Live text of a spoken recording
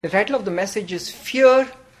The title of the message is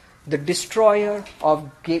Fear the Destroyer of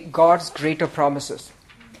God's Greater Promises.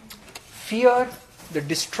 Fear the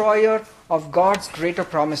Destroyer of God's Greater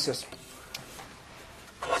Promises.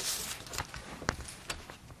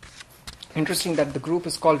 Interesting that the group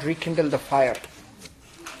is called Rekindle the Fire.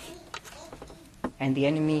 And the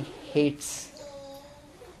enemy hates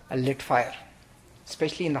a lit fire,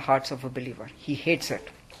 especially in the hearts of a believer. He hates it.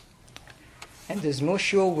 And there's no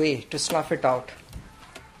sure way to snuff it out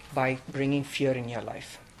by bringing fear in your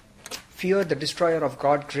life. Fear the destroyer of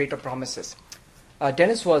God's greater promises.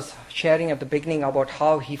 Dennis was sharing at the beginning about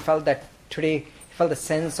how he felt that today, he felt the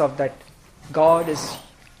sense of that God is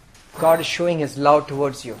showing His love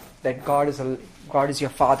towards you, that God is your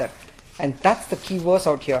Father. And that's the key verse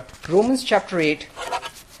out here. Romans chapter 8,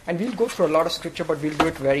 and we'll go through a lot of scripture, but we'll do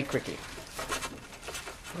it very quickly.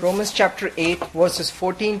 Romans chapter 8, verses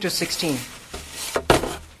 14 to 16.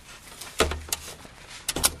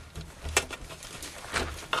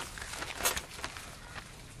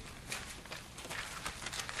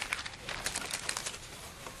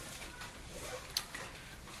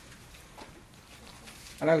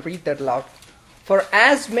 And I'll read that aloud. For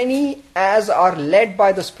as many as are led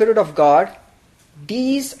by the Spirit of God,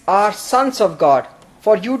 these are sons of God.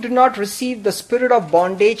 For you do not receive the spirit of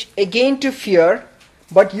bondage again to fear,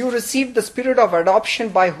 but you received the spirit of adoption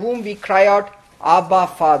by whom we cry out, Abba,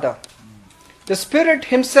 Father. The Spirit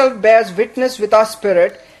Himself bears witness with our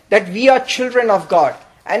spirit that we are children of God.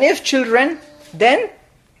 And if children, then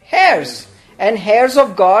heirs, and heirs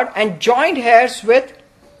of God, and joint heirs with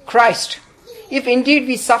Christ. If indeed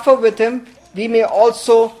we suffer with Him, we may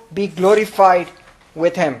also be glorified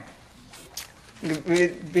with Him.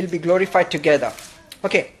 We'll be glorified together.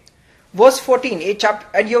 Okay, verse 14,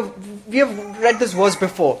 we have read this verse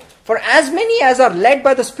before. For as many as are led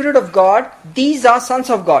by the Spirit of God, these are sons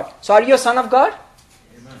of God. So are you a son of God?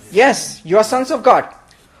 Amen. Yes, you are sons of God.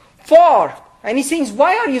 And he says,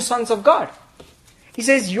 why are you sons of God? He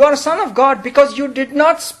says, you are a son of God because you did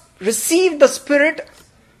not receive the Spirit.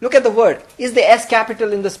 Look at the word. Is the S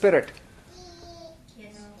capital in the Spirit?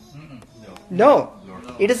 Yes. No.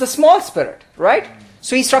 It is a small spirit, right?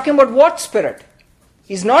 So he's talking about what spirit?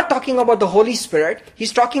 He's not talking about the Holy Spirit.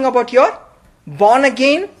 He's talking about your born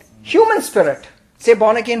again human spirit. Say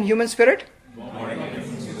born again human spirit.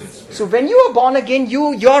 So when you were born again,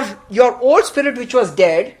 your old spirit which was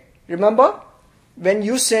dead, remember? When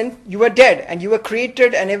you sinned, you were dead and you were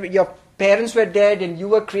created and your parents were dead and you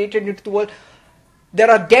were created into the world. There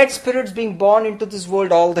are dead spirits being born into this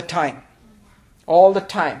world all the time. All the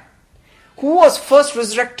time. Who was first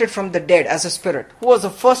resurrected from the dead as a spirit? Who was the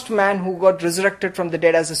first man who got resurrected from the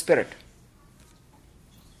dead as a spirit?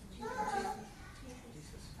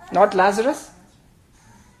 Not Lazarus?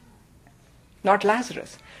 Not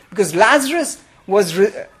Lazarus. Because Lazarus was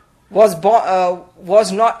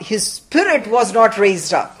not, his spirit was not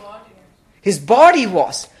raised up. His body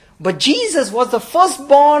was. But Jesus was the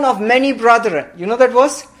firstborn of many brethren. You know that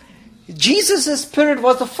verse? Jesus' spirit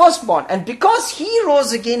was the firstborn. And because He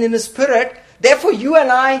rose again in His spirit, therefore you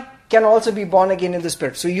and I can also be born again in the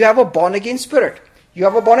spirit. So you have a born again spirit. You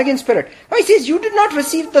have a born again spirit. Now He says, you did not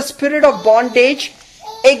receive the spirit of bondage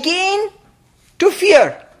again to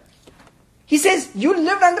fear. He says, you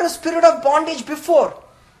lived under a spirit of bondage before.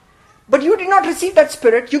 But you did not receive that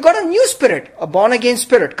spirit. You got a new spirit, a born again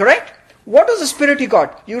spirit, correct? What was the spirit you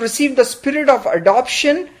got? You received the spirit of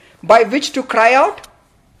adoption by which to cry out,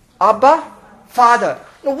 Abba, Father.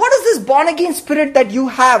 Now what is this born again spirit that you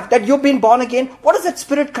have, that you've been born again? What does that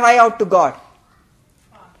spirit cry out to God?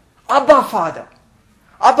 Abba, Father.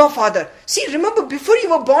 Abba, Father. See, remember before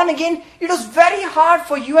you were born again, it was very hard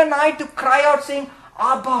for you and I to cry out saying,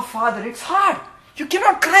 Abba, Father. It's hard. You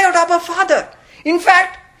cannot cry out, Abba, Father. In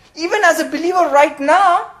fact, even as a believer right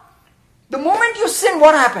now, the moment you sin,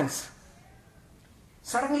 what happens?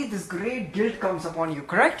 Suddenly this great guilt comes upon you,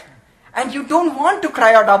 correct? And you don't want to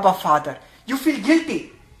cry out, Abba, Father. You feel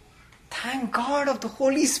guilty. Thank God of the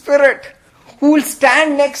Holy Spirit who will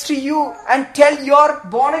stand next to you and tell your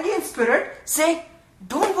born again spirit, say,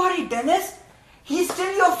 don't worry, Dennis. He's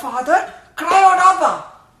still your Father. Cry out, Abba.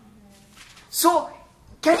 So,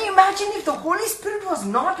 can you imagine if the Holy Spirit was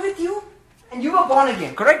not with you and you were born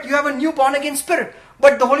again, correct? You have a new born again spirit,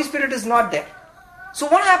 but the Holy Spirit is not there. So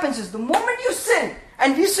what happens is, the moment you sin,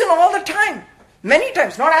 and we sin all the time, many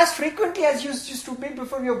times, not as frequently as you used to be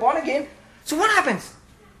before you were born again. So what happens?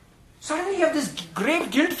 Suddenly you have this great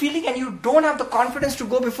guilt feeling and you don't have the confidence to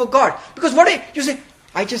go before God. Because what you say,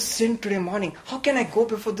 I just sinned today morning. How can I go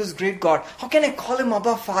before this great God? How can I call Him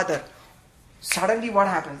Abba, Father? Suddenly what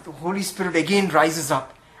happens? The Holy Spirit again rises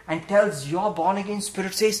up and tells your born again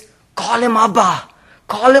spirit, says, call Him Abba.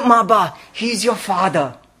 Call him Abba. He is your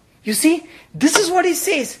Father. You see, this is what he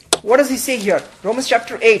says. What does he say here? Romans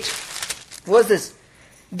chapter 8. What's this?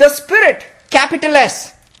 The Spirit, capital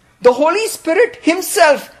S, the Holy Spirit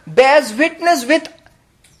himself bears witness with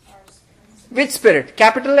which Spirit?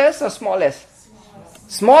 Capital S or small s?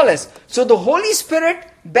 Small s. So the Holy Spirit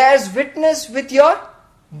bears witness with your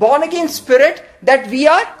born again spirit that we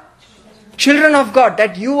are children of God,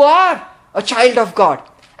 that you are a child of God.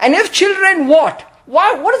 And if children, what?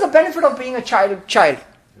 What is the benefit of being a child?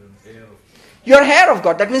 You're heir of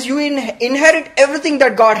God. That means you inherit everything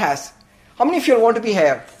that God has. How many of you want to be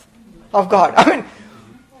heir of God? I mean,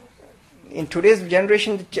 in today's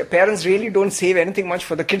generation, parents really don't save anything much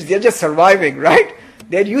for the kids. They're just surviving, right?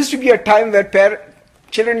 There used to be a time where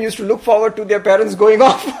children used to look forward to their parents going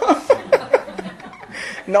off.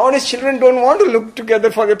 Nowadays, children don't want to look together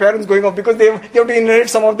for their parents going off because they have to inherit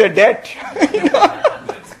some of their debt.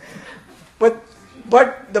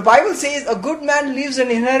 But the Bible says a good man leaves an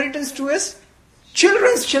inheritance to his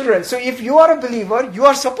children's children. So if you are a believer, you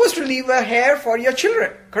are supposed to leave a heir for your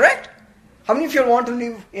children. Correct? How many of you want to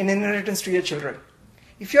leave an inheritance to your children?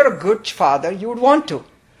 If you're a good father, you would want to.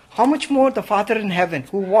 How much more the Father in heaven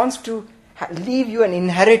who wants to leave you an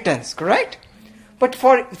inheritance, correct? But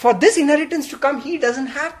for this inheritance to come, he doesn't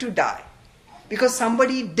have to die. Because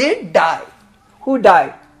somebody did die. Who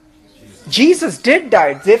died? Jesus did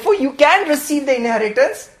die. Therefore, you can receive the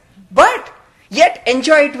inheritance, but yet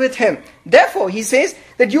enjoy it with him. Therefore, he says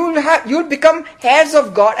that you will become heirs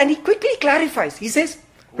of God, and he quickly clarifies. He says,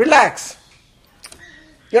 relax.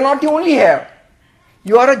 You're not the only heir.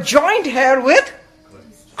 You are a joint heir with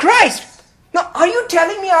Christ. Now, are you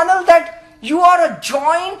telling me, Anil, that you are a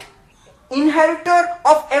joint inheritor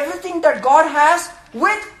of everything that God has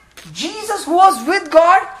with Jesus, who was with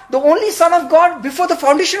God, the only Son of God, before the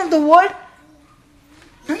foundation of the world?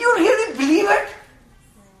 Do you really believe it?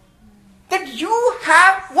 That you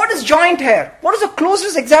have, what is joint heir? What is the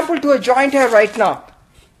closest example to a joint heir right now?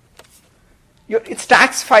 It's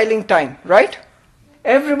tax filing time, right?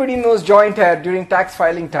 Everybody knows joint heir during tax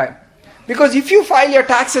filing time. Because if you file your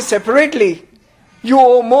taxes separately, you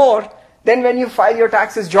owe more than when you file your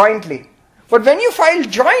taxes jointly. But when you file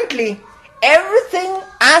jointly, everything,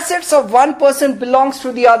 assets of one person belongs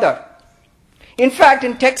to the other. In fact,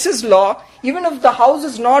 in Texas law, even if the house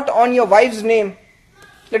is not on your wife's name,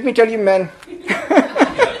 let me tell you, men,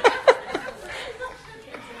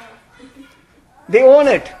 they own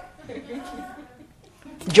it.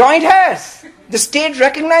 Joint heirs. The state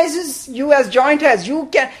recognizes you as joint heirs. You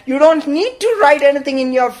don't need to write anything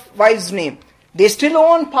in your wife's name. They still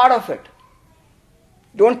own part of it.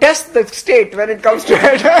 Don't test the state when it comes to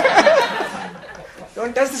it.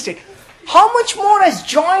 Don't test the state. How much more as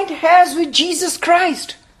joint heirs with Jesus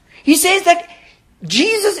Christ? He says that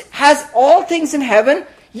Jesus has all things in heaven.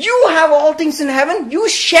 You have all things in heaven. You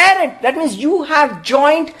share it. That means you have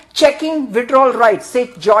joint checking withdrawal rights.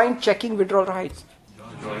 Say joint checking withdrawal rights.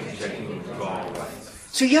 Joint checking withdrawal rights.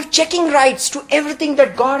 So you have checking rights to everything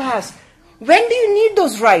that God has. When do you need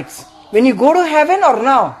those rights? When you go to heaven or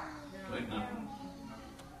now?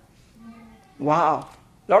 Wow.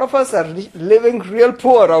 A lot of us are living real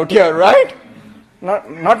poor out here, right?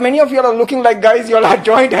 Not many of you are looking like guys, you all are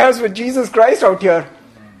joint heirs with Jesus Christ out here.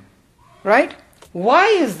 Right? Why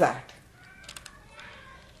is that?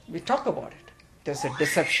 We talk about it. There's a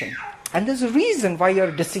deception. And there's a reason why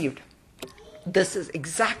you're deceived. This is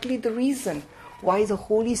exactly the reason why the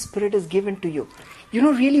Holy Spirit is given to you. You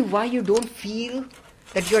know really why you don't feel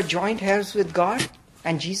that you're joint heirs with God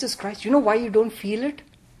and Jesus Christ? You know why you don't feel it?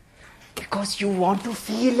 Because you want to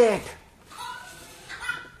feel it.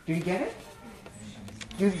 Do you get it?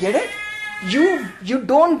 Do you get it? You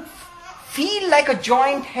don't feel like a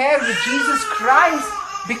joint heir with Jesus Christ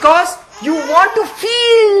because you want to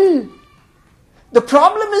feel. The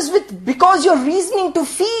problem is because you're reasoning to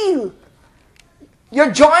feel.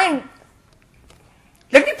 You're joined.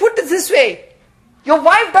 Let me put it this way. Your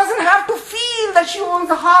wife doesn't have to feel that she owns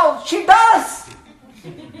the house. She does.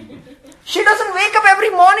 She doesn't wake up every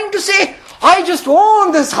morning to say, I just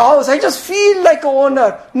own this house. I just feel like an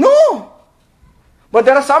owner. No. But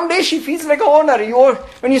there are some days she feels like an owner.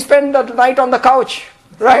 When you spend the night on the couch.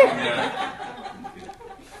 Right?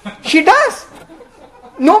 She does.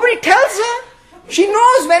 Nobody tells her. She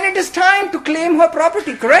knows when it is time to claim her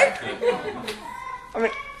property. Correct? I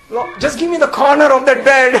mean, look, just give me the corner of that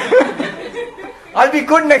bed. I'll be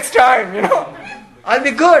good next time, I'll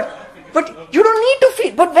be good. But you don't need to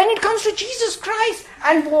feel. But when it comes to Jesus Christ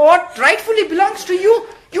and what rightfully belongs to you,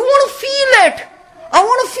 you want to feel it. I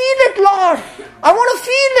want to feel it, Lord. I want to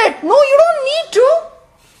feel it. No, you don't need to.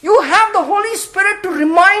 You have the Holy Spirit to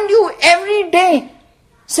remind you every day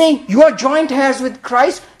saying, you are joint heirs with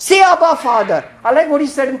Christ, say Abba Father. I like what he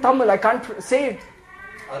said in Tamil, I can't say it.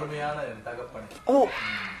 Oh,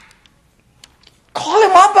 call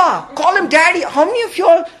him Abba, call him Daddy. How many of you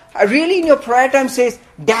all really in your prayer time says,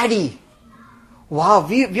 Daddy? Wow,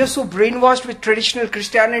 we are so brainwashed with traditional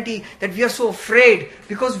Christianity that we are so afraid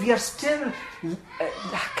because we are still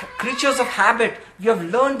creatures of habit. We have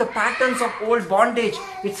learned the patterns of old bondage.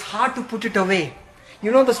 It's hard to put it away.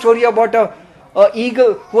 You know the story about a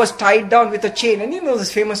eagle who was tied down with a chain. And you know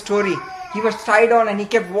this famous story. He was tied on and he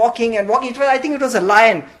kept walking and walking. I think it was a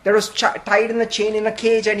lion that was tied in a chain in a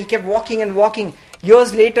cage, and he kept walking and walking.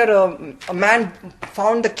 Years later, a man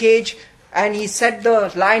found the cage and he said the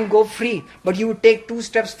lion go free. But he would take 2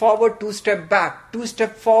 steps forward, 2 steps back. 2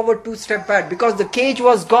 steps forward, 2 steps back. Because the cage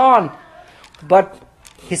was gone. But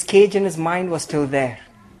his cage in his mind was still there.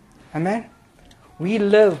 Amen? We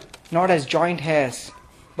live not as joint heirs,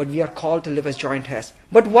 but we are called to live as joint heirs.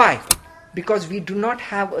 But why? Because we do not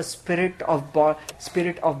have a spirit of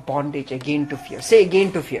bondage again to fear. Say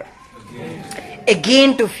again to fear.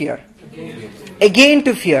 Again to fear. Again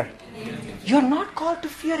to fear. You are not called to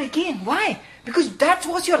fear again. Why? Because that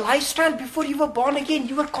was your lifestyle before you were born again.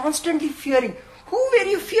 You were constantly fearing. Who were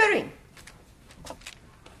you fearing?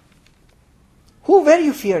 Who were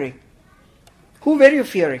you fearing? Who were you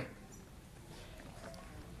fearing?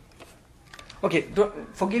 Okay,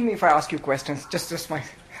 forgive me if I ask you questions. Just my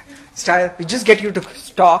style. We just get you to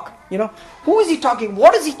talk. Who is he talking?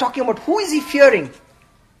 What is he talking about? Who is he fearing?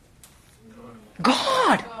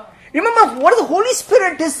 God. Remember, what the Holy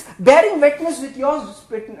Spirit is bearing witness with your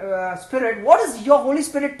spirit. What is your Holy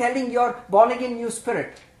Spirit telling your born-again new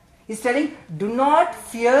spirit? He's telling, do not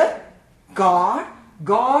fear God.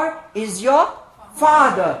 God is your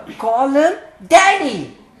Father. Call him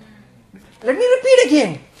Daddy. Let me repeat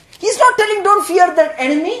again. He's not telling don't fear that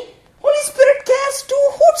enemy. Holy Spirit cares 2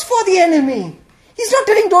 hoots for the enemy. He's not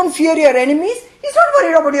telling don't fear your enemies. He's not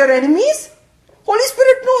worried about your enemies. Holy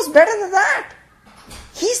Spirit knows better than that.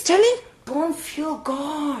 He's telling, don't fear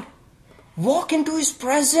God. Walk into His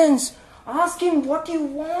presence. Ask Him what you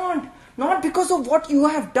want. Not because of what you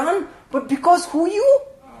have done, but because who you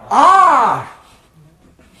are.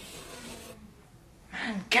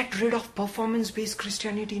 Man, get rid of performance-based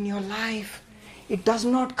Christianity in your life. It does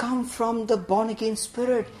not come from the born-again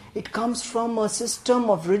spirit. It comes from a system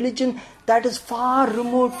of religion that is far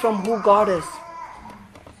removed from who God is.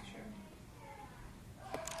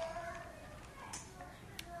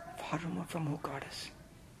 Far removed from who God is.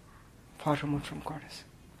 Far removed from God is.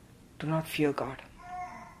 Do not fear God.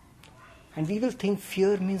 And we will think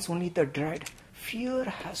fear means only the dread. Fear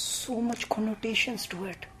has so much connotations to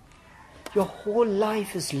it. Your whole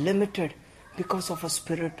life is limited because of a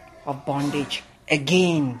spirit of bondage.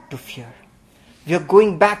 Again to fear. We are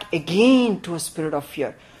going back again to a spirit of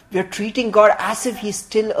fear. We are treating God as if He is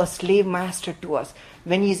still a slave master to us,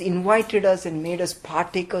 when He has invited us and made us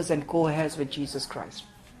partakers and co-heirs with Jesus Christ.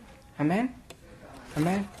 Amen?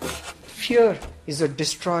 Amen? Fear is a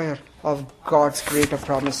destroyer of God's greater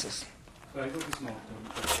promises.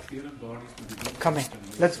 Come in.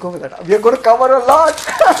 Let's go with that. We are going to cover a lot.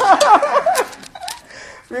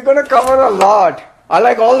 We're going to cover a lot. I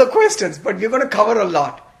like all the questions, but we're going to cover a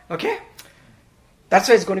lot. Okay? That's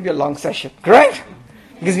why it's going to be a long session. Correct?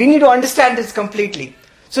 Because we need to understand this completely.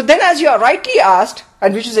 So then, as you are rightly asked,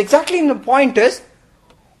 and which is exactly in the point is,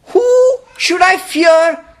 who should I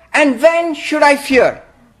fear and when should I fear?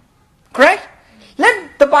 Correct?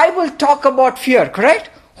 Let the Bible talk about fear. Correct?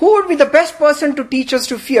 Who would be the best person to teach us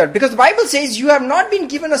to fear? Because the Bible says you have not been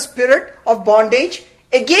given a spirit of bondage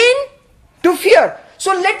again to fear.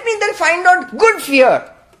 So let me then find out good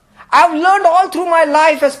fear. I've learned all through my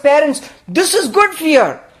life as parents, this is good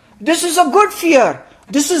fear. This is a good fear.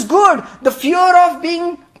 This is good. The fear of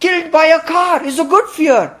being killed by a car is a good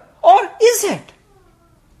fear. Or is it?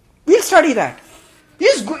 We'll study that.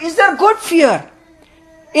 Is there good fear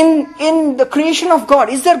in the creation of God?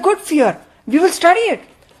 Is there good fear? We will study it.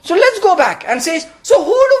 So let's go back and say, so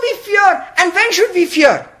who do we fear and when should we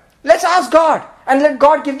fear? Let's ask God and let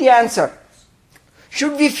God give the answer.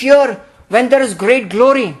 Should we fear when there is great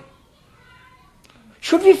glory?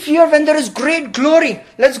 Should we fear when there is great glory?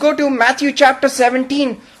 Let's go to Matthew chapter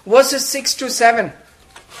 17, verses 6 to 7.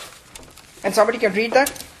 And somebody can read that?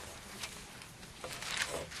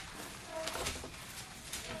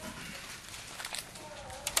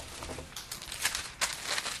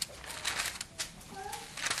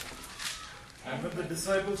 And when the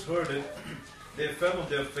disciples heard it, they fell on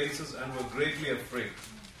their faces and were greatly afraid.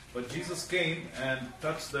 But Jesus came and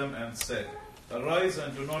touched them and said, "Arise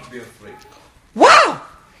and do not be afraid." Wow!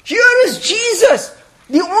 Here is Jesus.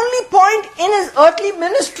 The only point in his earthly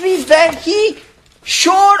ministry where he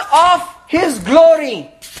showed off his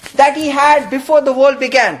glory that he had before the world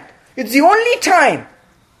began. It's the only time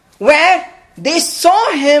where they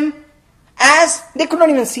saw him as they could not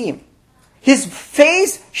even see him. His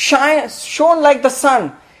face shone like the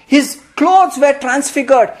sun. His clothes were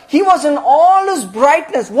transfigured. He was in all his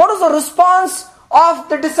brightness. What was the response of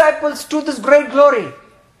the disciples to this great glory?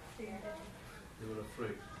 They were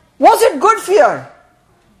afraid. Was it good fear?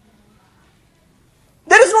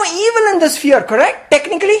 There is no evil in this fear, correct?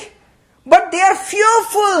 Technically. But they are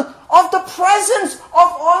fearful of the presence of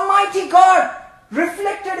Almighty God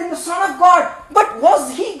reflected in the Son of God. But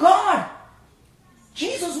was He God?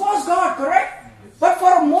 Jesus was God, correct? But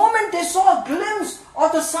for a moment they saw a glimpse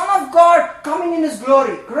of the Son of God coming in His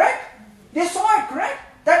glory, correct? They saw it, correct?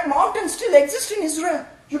 That mountain still exists in Israel.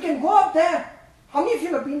 You can go up there. How many of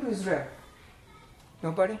you have been to Israel?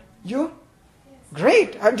 Nobody? You?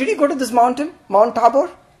 Great. Did you go to this mountain? Mount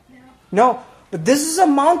Tabor? No. But this is a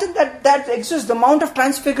mountain that exists, the Mount of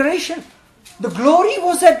Transfiguration. The glory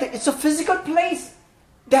was it's a physical place.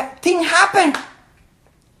 That thing happened.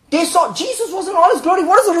 They saw Jesus was in all His glory.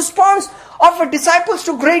 What is the response of the disciples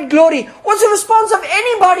to great glory? What's the response of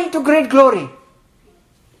anybody to great glory?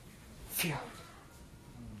 Fear.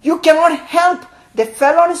 You cannot help. They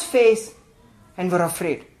fell on His face and were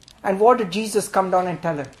afraid. And what did Jesus come down and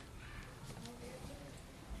tell them?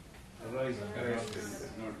 Arise and arise.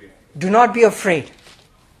 Do not be afraid.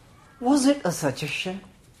 Was it a suggestion?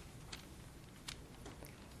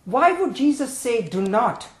 Why would Jesus say, do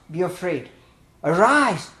not be afraid?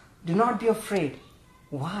 Arise, do not be afraid.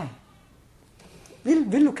 Why? We'll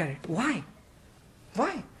look at it. Why?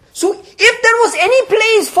 Why? So if there was any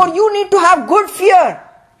place for you need to have good fear,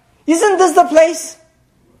 isn't this the place?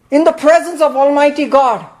 In the presence of Almighty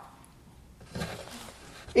God.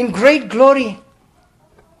 In great glory,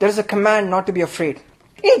 there is a command not to be afraid.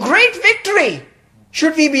 In great victory,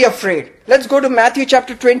 should we be afraid? Let's go to Matthew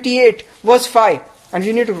chapter 28, verse 5. And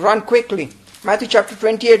we need to run quickly. Matthew chapter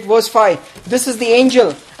 28, verse 5. This is the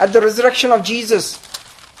angel at the resurrection of Jesus.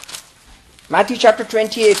 Matthew chapter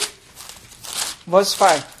 28, verse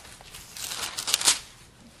 5.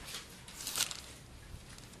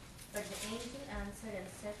 But the angel answered and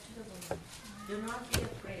said to the woman, do not be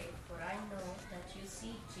afraid, for I know that you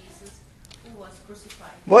seek Jesus who was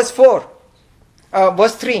crucified. Verse 4.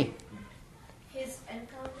 Verse 3. His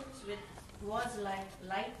countenance was like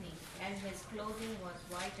lightning, and his clothing was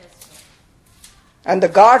white as snow. And the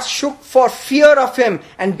guards shook for fear of him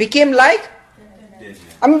and became like?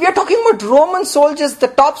 I mean, we are talking about Roman soldiers, the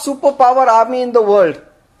top superpower army in the world.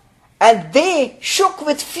 And they shook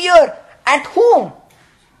with fear at whom?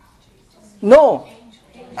 No.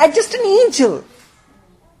 At just an angel.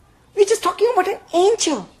 We're just talking about an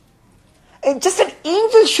angel. Just an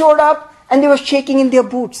angel showed up and they were shaking in their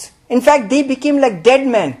boots. In fact, they became like dead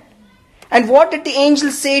men. And what did the angel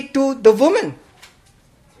say to the woman?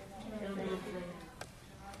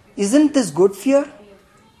 Isn't this good fear?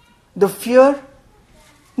 The fear?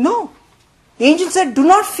 No. The angel said, do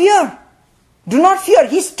not fear. Do not fear.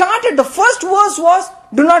 He started, the first verse was,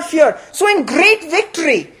 do not fear. So in great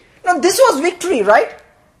victory. Now this was victory, right?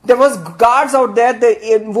 There was guards out there.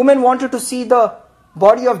 The woman wanted to see the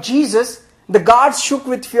body of Jesus. The guards shook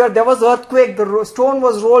with fear. There was earthquake. The stone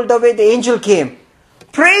was rolled away. The angel came.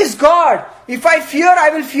 Praise God. If I fear, I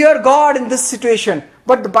will fear God in this situation.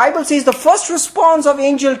 But the Bible says the first response of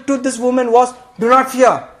angel to this woman was, do not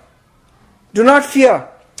fear. Do not fear.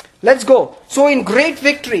 Let's go. So in great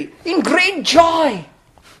victory, in great joy,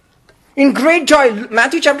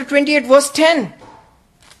 Matthew chapter 28 verse 10.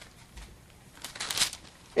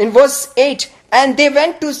 In verse 8, and they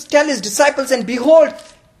went to tell His disciples, and behold,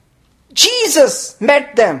 Jesus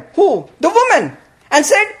met them. Who? The woman. And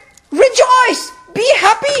said, rejoice, be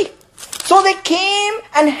happy. So they came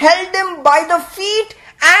and held Him by the feet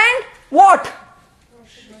and what?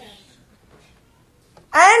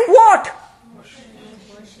 And what?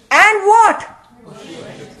 And what?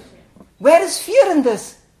 Where is fear in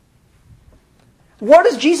this? What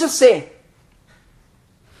does Jesus say?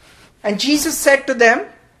 And Jesus said to them,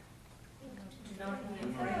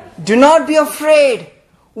 do not be afraid.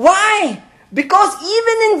 Why? Because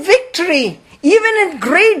even in victory, even in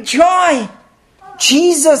great joy,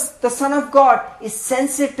 Jesus, the Son of God, is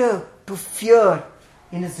sensitive to fear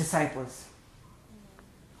in His disciples.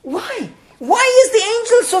 Why? Why is the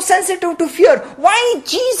angel so sensitive to fear? Why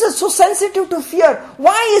is Jesus so sensitive to fear?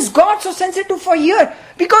 Why is God so sensitive for fear?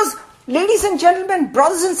 Because, ladies and gentlemen,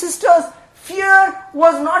 brothers and sisters, fear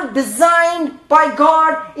was not designed by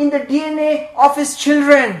God in the DNA of His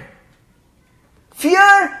children.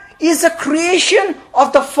 Fear is a creation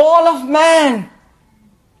of the fall of man.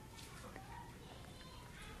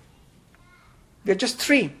 We are just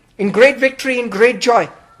three. In great victory, in great joy.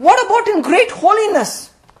 What about in great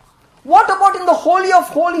holiness? What about in the Holy of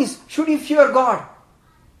Holies? Should you fear God?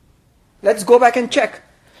 Let's go back and check.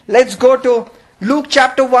 Let's go to Luke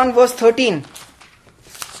chapter 1 verse 13.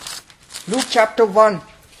 Luke chapter 1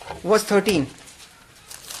 verse 13.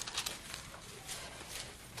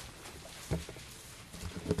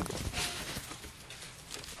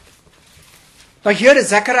 Now here is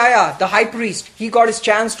Zechariah, the high priest. He got his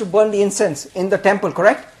chance to burn the incense in the temple,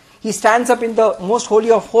 correct? He stands up in the most holy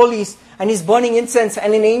of holies and he's burning incense,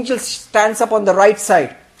 and an angel stands up on the right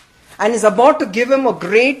side and is about to give him a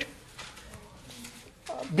great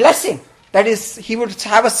blessing. That is, he would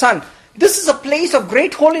have a son. This is a place of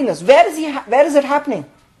great holiness. Where is it happening?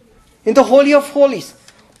 In the Holy of Holies.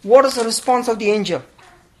 What is the response of the angel?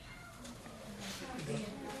 Do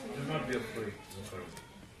not be afraid.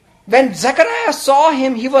 When Zechariah saw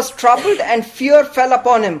him, he was troubled and fear fell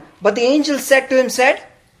upon him. But the angel said to him,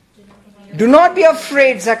 do not be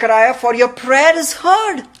afraid, Zechariah, for your prayer is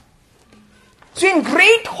heard. So in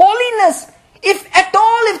great holiness, if at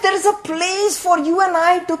all, if there is a place for you and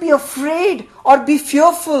I to be afraid or be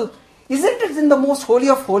fearful, isn't it in the most holy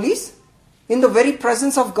of holies? In the very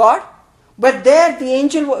presence of God? But there the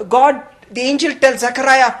angel tells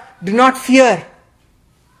Zechariah, do not fear.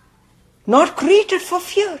 Not created for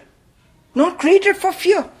fear. Not created for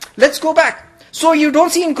fear. Let's go back. So you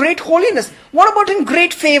don't see in great holiness. What about in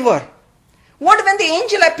great favor? What when the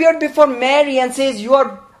angel appeared before Mary and says, you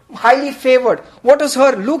are highly favored? What is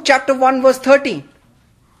her? Luke chapter 1 verse 30.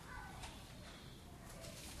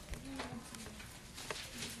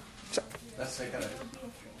 That's Zechariah.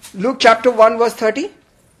 Luke chapter 1 verse 30.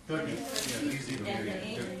 30.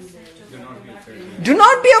 Do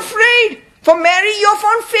not be afraid. For Mary, you have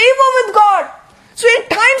found favor with God. So in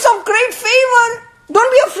times of great favor,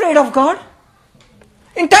 don't be afraid of God.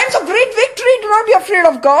 In times of great victory, do not be afraid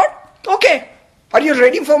of God. Okay. Are you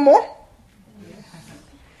ready for more?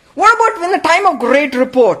 What about when the time of great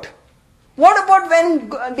report? What about when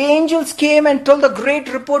the angels came and told the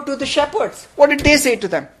great report to the shepherds? What did they say to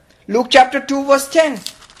them? Luke chapter 2 verse 10.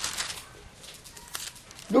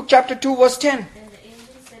 Luke chapter 2 verse 10. Then the angel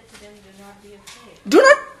said to them, do not be afraid. Do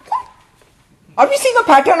not... Are we seeing a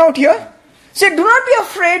pattern out here? Say, do not be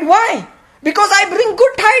afraid. Why? Because I bring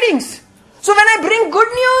good tidings. So when I bring good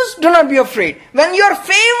news, do not be afraid. When you are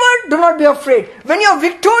favored, do not be afraid. When you are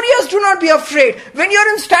victorious, do not be afraid. When you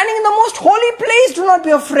are standing in the most holy place, do not be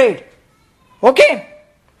afraid. Okay?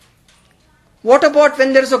 What about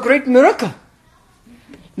when there is a great miracle?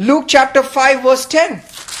 Luke chapter 5 verse 10.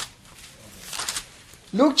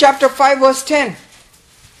 Luke chapter 5 verse 10.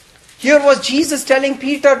 Here was Jesus telling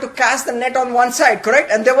Peter to cast the net on one side, correct?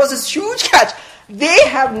 And there was this huge catch. They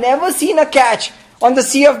have never seen a catch on the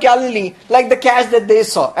Sea of Galilee like the catch that they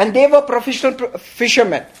saw. And they were professional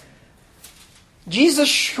fishermen. Jesus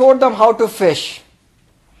showed them how to fish.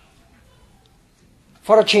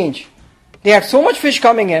 For a change. They had so much fish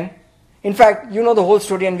coming in. In fact, you know the whole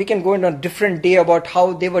story, and we can go into a different day about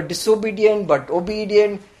how they were disobedient but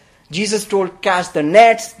obedient. Jesus told, cast the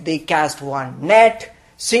nets. They cast one net.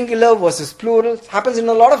 Singular versus plural. Happens in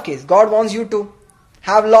a lot of cases. God wants you to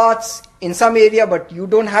have lots in some area, but you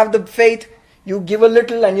don't have the faith. You give a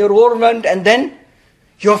little and you're overwhelmed, and then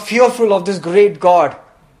you're fearful of this great God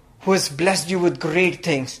who has blessed you with great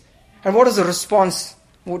things. And what is the response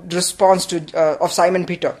of Simon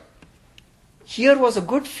Peter? Here was a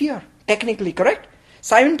good fear, technically, correct?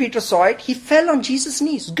 Simon Peter saw it. He fell on Jesus'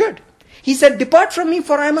 knees. Good. He said, depart from me,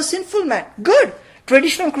 for I am a sinful man. Good.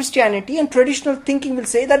 Traditional Christianity and traditional thinking will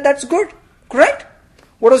say that that's good. Correct?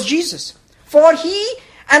 What was Jesus? For he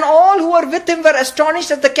and all who were with him were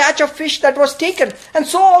astonished at the catch of fish that was taken. And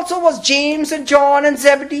so also was James and John and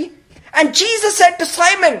Zebedee. And Jesus said to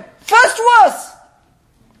Simon, first verse,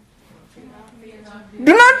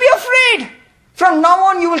 do not be afraid. From now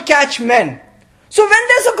on you will catch men. So when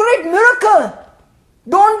there's a great miracle,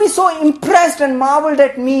 don't be so impressed and marveled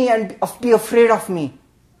at me and be afraid of me.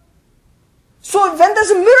 So when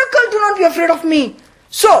there's a miracle, do not be afraid of me.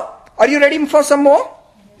 So, are you ready for some more?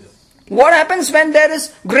 Yes. What happens when there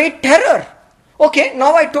is great terror? Okay,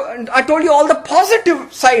 now I told you all the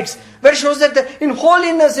positive sides, where it shows that in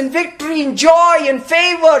holiness, in victory, in joy, in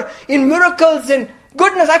favor, in miracles, in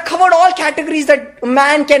goodness, I covered all categories that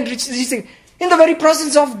man can receive in the very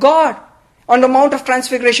presence of God on the Mount of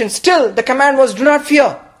Transfiguration. Still, the command was, do not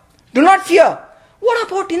fear. Do not fear. What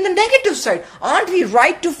about in the negative side? Aren't we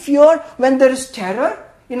right to fear when there is terror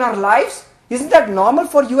in our lives? Isn't that normal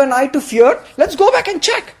for you and I to fear? Let's go back and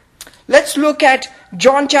check. Let's look at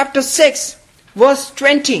John chapter 6, verse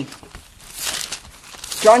 20.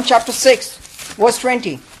 John chapter 6, verse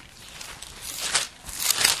 20. He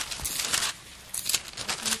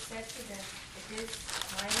said to them, "It is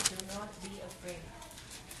I, do not be afraid."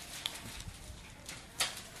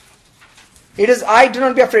 It is I, do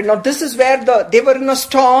not be afraid. Now this is where they were in a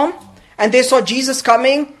storm and they saw Jesus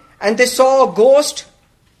coming and they saw a ghost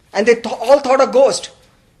and they all thought a ghost.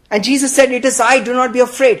 And Jesus said, "It is I, do not be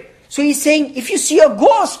afraid." So he's saying, if you see a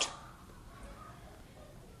ghost,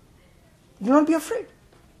 do not be afraid.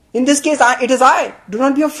 In this case, it is I, do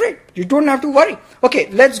not be afraid. You don't have to worry. Okay,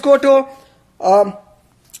 let's go to,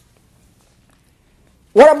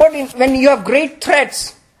 what about when you have great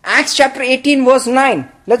threats? Acts chapter 18 verse 9.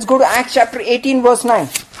 Let's go to Acts chapter 18 verse 9.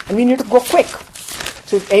 And we need to go quick.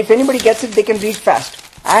 So if anybody gets it, they can read fast.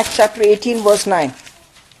 Acts chapter 18 verse 9.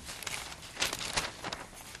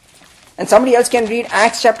 And somebody else can read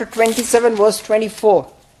Acts chapter 27 verse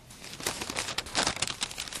 24.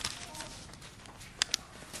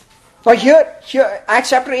 Now here, Acts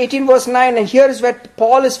chapter 18 verse 9, and here is where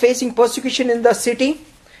Paul is facing persecution in the city.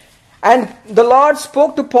 And the Lord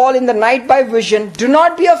spoke to Paul in the night by vision, "Do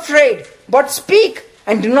not be afraid, but speak,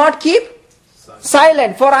 and do not keep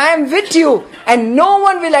silent, for I am with you, and no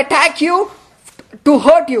one will attack you to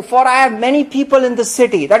hurt you, for I have many people in the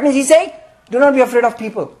city." That means he's saying, do not be afraid of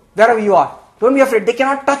people, wherever you are. Don't be afraid. They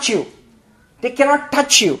cannot touch you. They cannot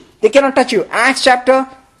touch you. They cannot touch you. Acts chapter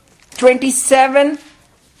 27,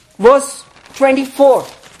 verse 24.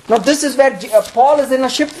 Now this is where Paul is in a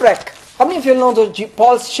shipwreck. How many of you know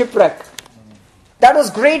Paul's shipwreck? That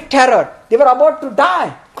was great terror. They were about to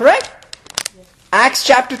die. Correct? Yes. Acts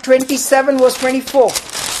chapter 27 verse 24.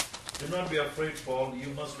 Do not be afraid, Paul.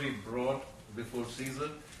 You must be brought before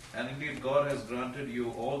Caesar. And indeed God has granted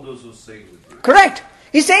you all those who sail with you. Correct.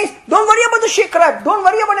 He says, don't worry about the shipwreck. Don't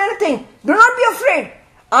worry about anything. Do not be afraid.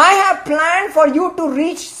 I have planned for you to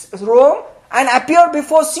reach Rome and appear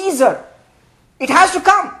before Caesar. It has to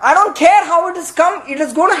come. I don't care how it has come. It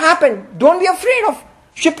is going to happen. Don't be afraid of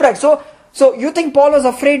shipwreck. So you think Paul was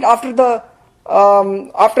afraid after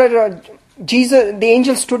Jesus, the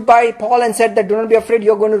angel stood by Paul and said that do not be afraid,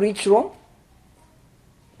 you're going to reach Rome?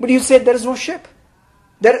 But you said there is no ship.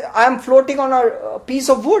 I am floating on a piece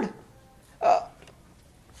of wood.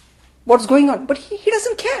 What's going on? But he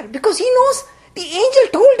doesn't care because he knows the angel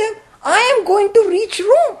told him, I am going to reach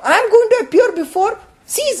Rome. I am going to appear before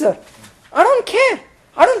Caesar. I don't care.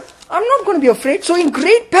 I'm not going to be afraid. So in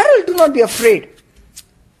great peril, do not be afraid.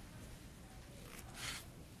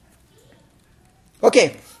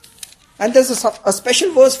 Okay. And there's a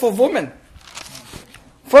special verse for women.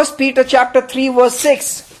 1 Peter chapter 3 verse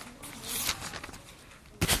 6.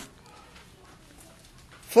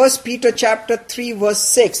 1 Peter chapter 3 verse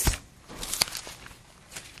 6.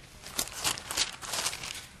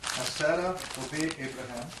 As Sarah obeyed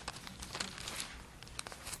Abraham,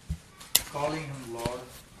 calling him Lord,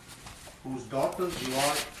 whose daughters you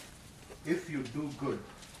are, if you do good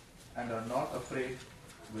and are not afraid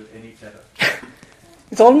with any terror.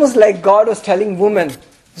 It's almost like God was telling women,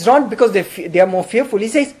 it's not because they are more fearful. He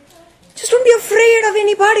says, just don't be afraid of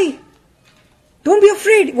anybody. Don't be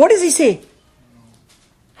afraid. What does he say?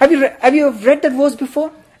 Have you read that verse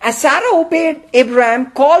before? As Sarah obeyed Abraham,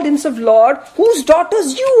 called himself Lord, whose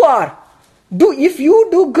daughters you are. If you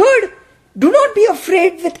do good, do not be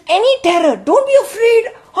afraid with any terror. Don't be afraid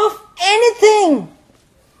of anything.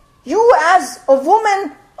 You as a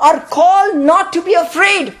woman are called not to be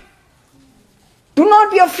afraid. Do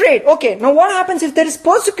not be afraid. Okay, now what happens if there is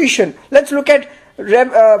persecution? Let's look at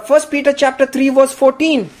 1 Peter chapter 3 verse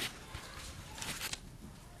 14.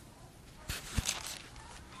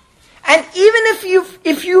 And even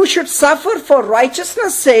if you should suffer for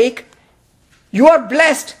righteousness' sake, you are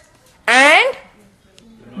blessed. And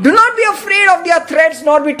do not be afraid of their threats,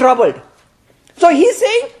 nor be troubled. So he's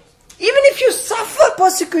saying, even if you suffer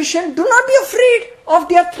persecution, do not be afraid of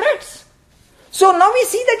their threats. So now we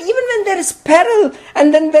see that even when there is peril,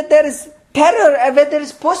 and then when there is terror, and when there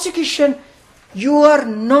is persecution, you are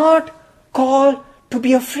not called to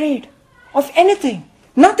be afraid of anything.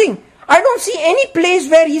 Nothing. I don't see any place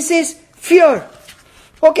where he says fear.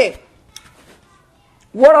 Okay.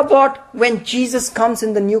 What about when Jesus comes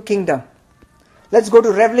in the new kingdom? Let's go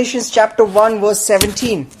to Revelation chapter 1 verse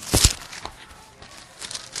 17.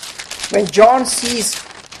 When John sees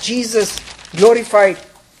Jesus glorified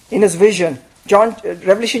in his vision.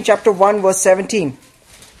 Revelation chapter 1 verse 17.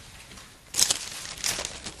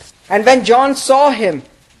 And when John saw him,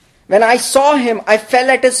 when I saw him, I fell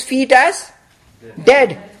at his feet as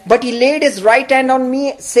dead. But he laid his right hand on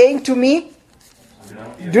me, saying to me,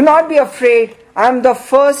 do not be afraid, I am the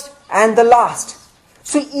first and the last.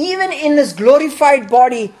 So even in his glorified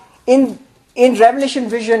body, in Revelation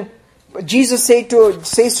vision, Jesus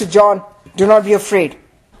says to John, do not be afraid.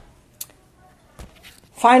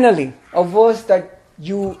 Finally, a verse that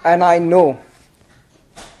you and I know.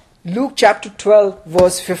 Luke chapter 12,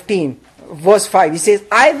 verse 5. He says,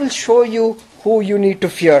 I will show you who you need to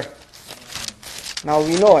fear. Now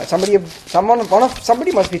we know, somebody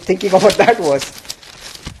must be thinking about that verse.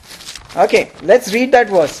 Okay, let's read that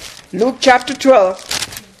verse. Luke chapter 12,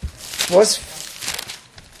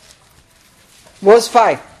 verse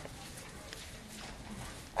 5.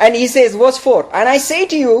 And he says, verse 4, and I say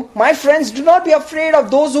to you, my friends, do not be afraid of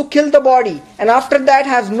those who kill the body, and after that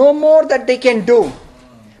have no more that they can do.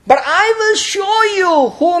 But I will show you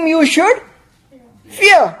whom you should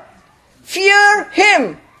fear. Fear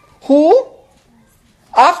him who,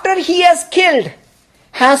 after he has killed,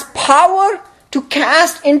 has power to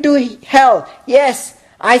cast into hell. Yes,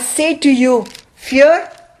 I say to you, fear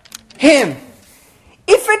him.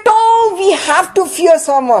 If at all we have to fear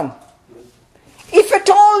someone,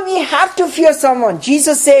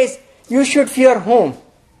 Jesus says, you should fear whom?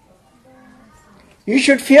 You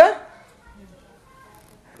should fear?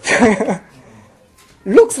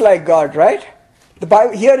 Looks like God, right? The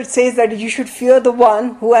Bible, here it says that you should fear the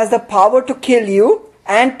one who has the power to kill you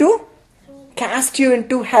and to cast you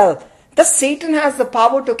into hell. Does Satan has the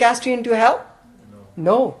power to cast you into hell?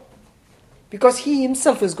 No. Because he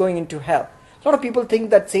himself is going into hell. A lot of people think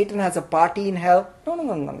that Satan has a party in hell.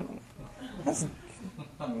 No.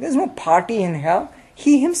 There's no party in hell.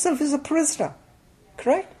 He himself is a prisoner.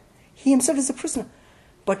 Correct? He himself is a prisoner.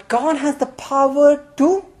 But God has the power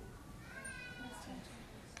to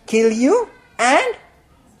kill you and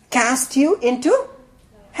cast you into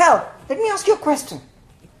hell. Let me ask you a question.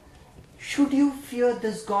 Should you fear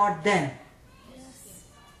this God then?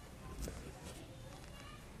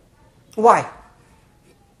 Why?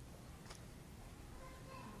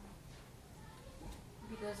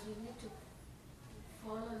 Because we need to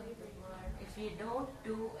follow the word. If we don't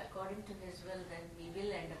do according to his will, then we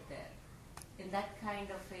will end up there. In that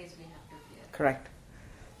kind of phase we have to fear. Correct.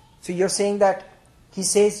 So you're saying that he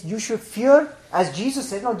says you should fear, as Jesus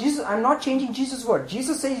said. No, Jesus, I'm not changing Jesus' word.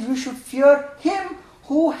 Jesus says you should fear him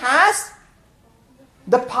who has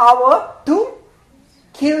the power to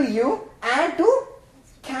kill you and to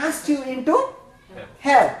cast you into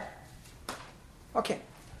hell. Okay.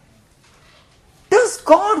 Does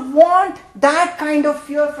God want that kind of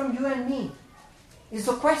fear from you and me? Is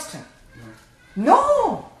the question.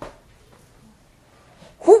 No.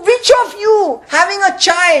 Which of you, having a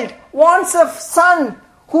child, wants a son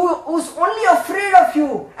who's only afraid of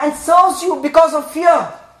you and serves you because of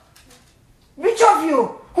fear? Which of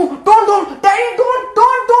you? Don't, Daddy, don't,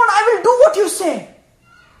 I will do what you say.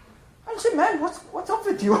 I'll say, man, what's up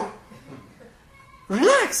with you?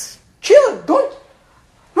 Relax, chill, don't.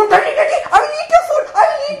 No, Daddy, I will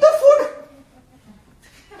eat the food.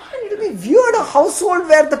 Man, it'll be weird, a household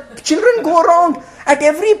where the children go around at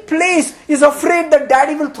every place is afraid that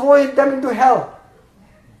Daddy will throw them into hell.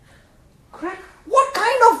 Correct? What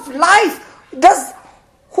kind of life does,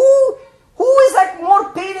 who is at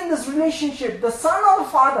more pain in this relationship, the son or the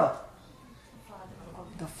father?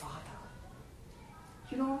 The father.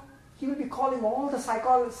 You know, he will be calling all the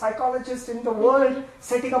psychologists in the world,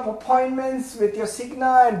 setting up appointments with your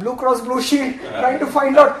Cigna and Blue Cross Blue Shield, trying to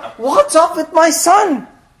find out what's up with my son.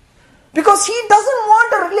 Because he doesn't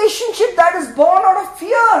want a relationship that is born out of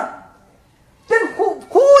fear. Then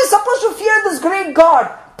who is supposed to fear this great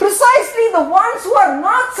God? Precisely the ones who are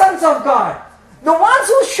not sons of God. The ones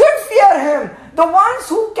who should fear him. The ones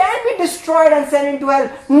who can be destroyed and sent into hell.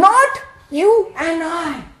 Not you and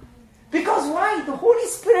I. Because why? The Holy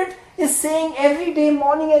Spirit is saying every day,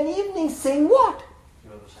 morning and evening, saying what?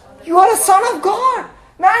 You are a son of God.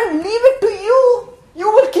 Man, leave it to you.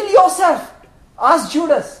 You will kill yourself. Ask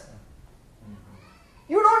Judas.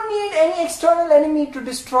 You don't need any external enemy to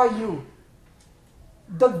destroy you.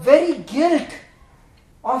 The very guilt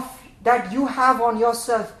that you have on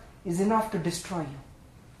yourself is enough to destroy you.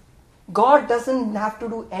 God doesn't have to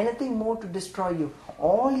do anything more to destroy you.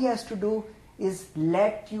 All he has to do is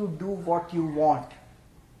let you do what you want.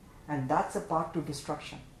 And that's a path to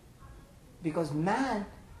destruction. Because man,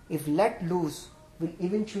 if let loose, will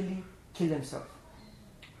eventually kill himself.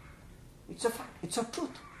 It's a fact. It's a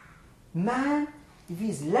truth. Man, if he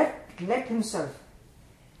is let himself,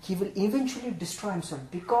 he will eventually destroy himself.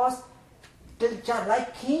 Because,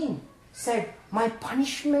 like Cain said, my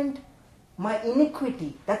punishment, my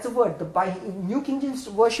iniquity, that's the word. The New King James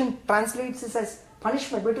Version translates this as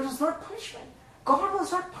punishment, but it was not punishment. God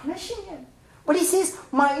was not punishing him. But he says,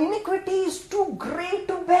 my iniquity is too great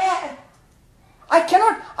to bear. I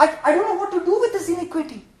don't know what to do with this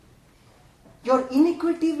iniquity. Your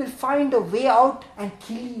iniquity will find a way out and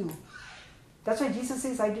kill you. That's why Jesus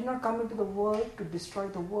says, I did not come into the world to destroy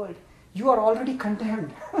the world. You are already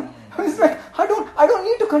condemned. It's like, I don't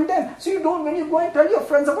need to condemn. So when you go and tell your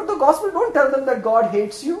friends about the gospel, don't tell them that God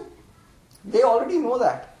hates you. They already know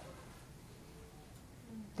that.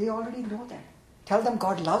 They already know that. Tell them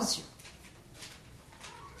God loves you.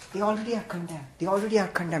 They already are condemned. They already are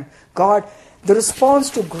condemned. God, the response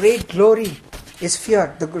to great glory is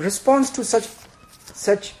fear. The response to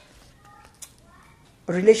such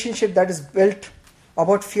a relationship that is built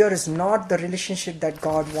about fear is not the relationship that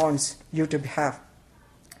God wants you to have.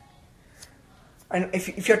 And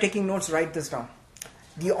if you're taking notes, write this down.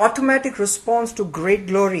 The automatic response to great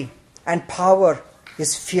glory and power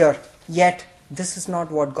is fear. Yet, this is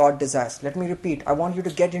not what God desires. Let me repeat. I want you to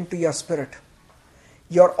get into your spirit.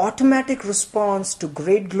 Your automatic response to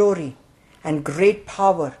great glory and great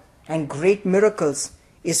power and great miracles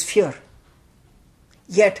is fear.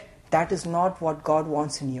 Yet, that is not what God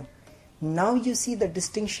wants in you. Now you see the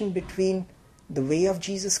distinction between the way of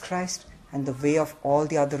Jesus Christ and the way of all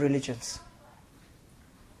the other religions.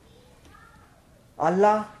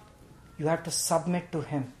 Allah, you have to submit to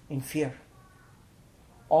Him in fear.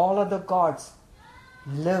 All other gods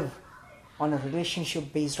live on a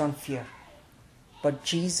relationship based on fear. But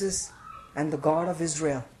Jesus and the God of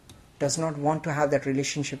Israel does not want to have that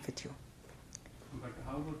relationship with you. But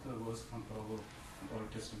how about the verse from Proverbs,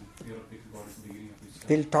 Old Testament, fear of God is the beginning of wisdom?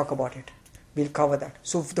 We'll talk about it. We'll cover that.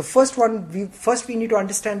 So the first one, we need to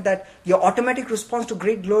understand that your automatic response to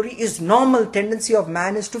great glory is normal tendency of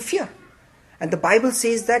man is to fear. And the Bible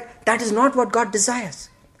says that is not what God desires.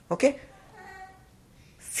 Okay?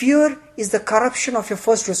 Fear is the corruption of your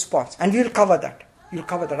first response. And we'll cover that. You'll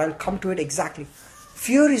cover that. I'll come to it exactly.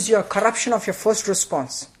 Fear is your corruption of your first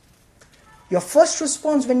response. Your first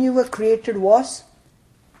response when you were created was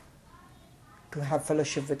to have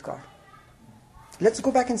fellowship with God. Let's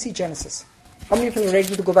go back and see Genesis. How many people are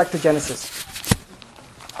ready to go back to Genesis?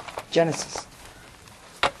 Genesis.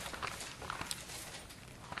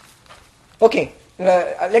 Okay,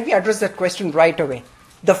 let me address that question right away.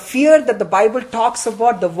 The fear that the Bible talks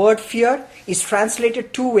about, the word fear, is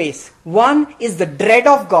translated two ways. One is the dread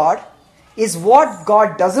of God, is what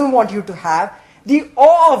God doesn't want you to have. The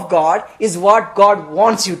awe of God is what God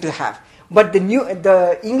wants you to have. But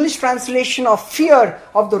the English translation of fear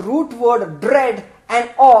of the root word dread and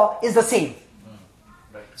awe is the same.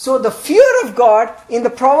 So the fear of God in the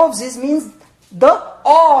Proverbs means the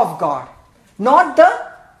awe of God, not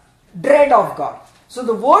the dread of God. So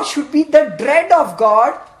the word should be the dread of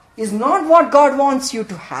God is not what God wants you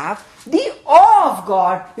to have. The awe of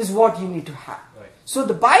God is what you need to have. Right. So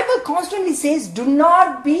the Bible constantly says, do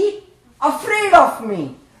not be afraid of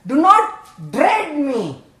me. Do not dread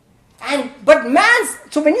me.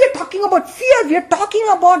 So when we are talking about fear, we are talking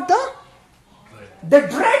about the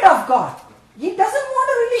dread of God. He doesn't want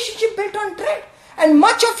a relationship built on dread. And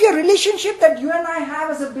much of your relationship that you and I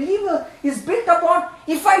have as a believer is built upon,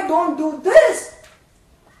 if I don't do this,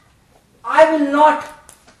 I will not.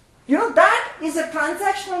 That is a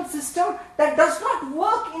transactional system that does not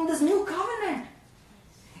work in this new covenant.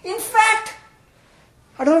 In fact,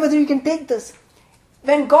 I don't know whether you can take this.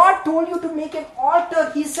 When God told you to make an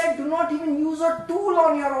altar, He said, do not even use a tool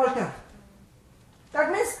on your altar.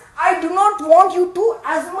 That means, I do not want you to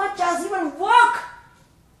as much as even work.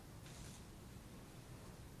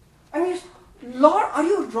 I mean, Lord, are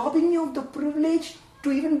you robbing me of the privilege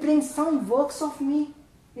to even bring some works of me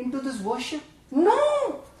into this worship?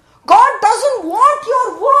 No! God doesn't want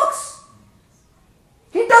your works.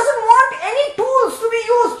 He doesn't want any tools to be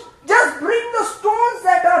used. Just bring the stones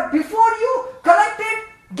that are before you, collect it,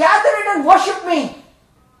 gather it and worship me.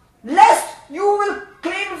 Lest you will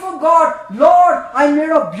claim before God, Lord, I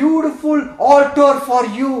made a beautiful altar for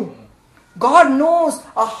you. God knows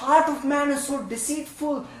a heart of man is so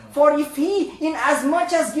deceitful. For if he, in as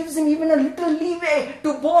much as gives him even a little leeway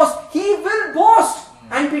to boast, he will boast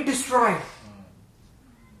and be destroyed.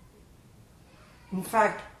 In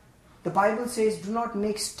fact, the Bible says, do not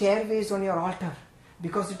make stairways on your altar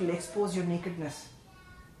because it will expose your nakedness.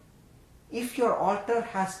 If your altar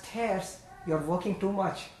has stairs, you are working too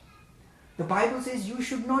much. The Bible says you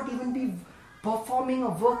should not even be performing a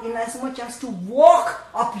work in as much as to walk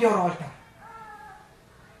up your altar.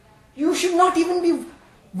 You should not even be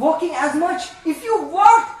working as much. If you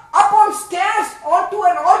walk up on stairs onto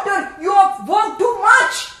an altar, you have worked too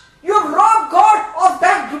much. You have robbed God of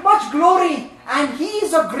that much glory. And He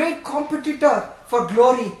is a great competitor for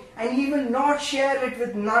glory. And He will not share it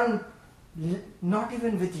with none, not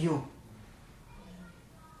even with you.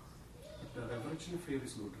 The reverential fear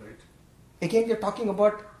is good, right? Again, we are talking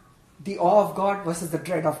about the awe of God versus the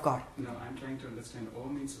dread of God. No, I'm trying to understand. Awe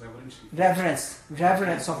means reverential.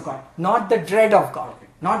 Reverence of God. Not the dread of God. Okay.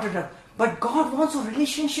 Not the dread. But God wants a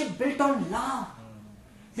relationship built on love.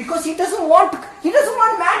 Because He doesn't want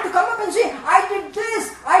man to come up and say, I did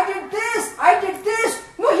this, I did this, I did this.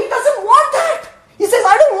 No, He doesn't want that. He says,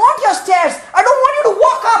 I don't want your stairs. I don't want you to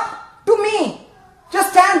walk up to me.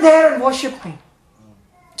 Just stand there and worship me.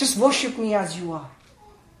 Just worship me as you are.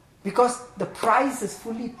 Because the price is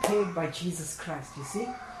fully paid by Jesus Christ, you see.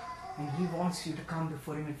 And He wants you to come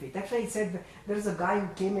before Him in faith. That's why He said there is a guy who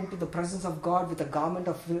came into the presence of God with a garment.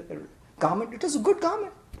 It was a good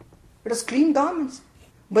garment. It was clean garments.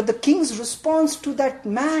 But the king's response to that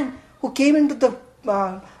man who came into the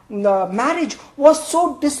marriage was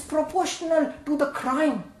so disproportional to the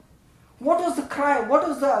crime. What was the crime? What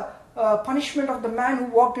was the punishment of the man who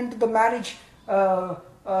walked into the marriage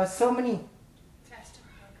ceremony?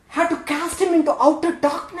 Had to cast him into outer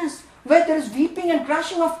darkness where there is weeping and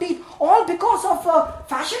gnashing of teeth, all because of a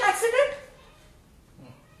fashion accident?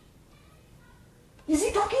 Is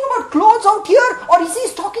He talking about clothes out here, or is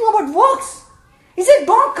He talking about works? He said,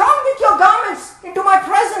 don't come with your garments into my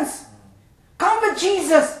presence. Come with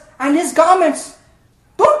Jesus and His garments.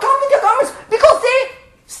 Don't come with your garments because they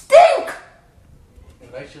stink.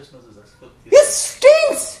 Righteousness is as filthy. It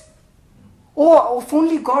stinks. Oh, if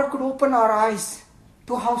only God could open our eyes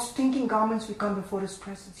to how stinking garments we come before His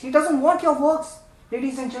presence. He doesn't want your works,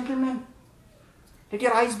 ladies and gentlemen. Let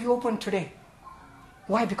your eyes be open today.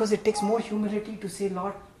 Why? Because it takes more humility to say,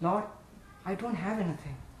 Lord, I don't have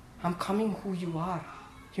anything. I'm coming who you are.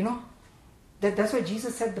 You know? That's why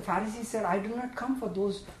Jesus said, the Pharisees said, I do not come for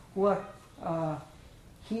those who are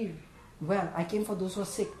healed well. I came for those who are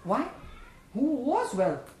sick. Why? Who was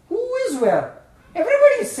well? Who is well?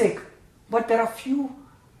 Everybody is sick. But there are few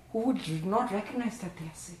who would not recognize that they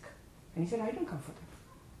are sick. And He said, I didn't come for them.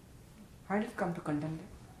 I didn't come to condemn them.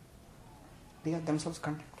 They are themselves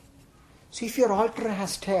condemned. So if your altar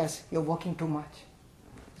has stairs, you're working too much.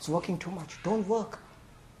 It's working too much. Don't work.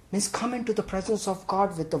 Means come into the presence of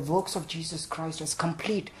God with the works of Jesus Christ as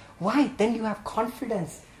complete. Why? Then you have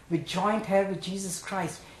confidence with joint heir with Jesus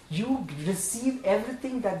Christ. You receive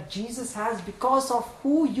everything that Jesus has because of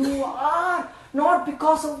who you are, not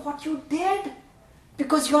because of what you did.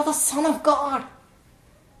 Because you are the Son of God.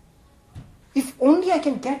 If only I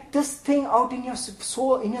can get this thing out in your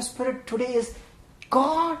soul, in your spirit today, is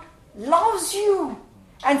God loves you.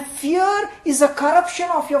 And fear is a corruption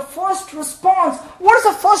of your first response. What is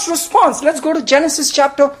the first response? Let's go to Genesis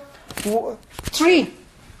chapter 3.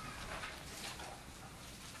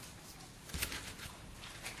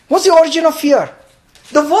 What's the origin of fear?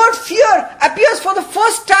 The word fear appears for the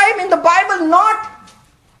first time in the Bible not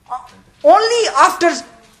only after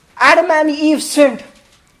Adam and Eve sinned.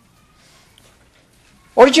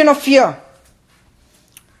 Origin of fear.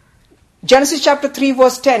 Genesis chapter 3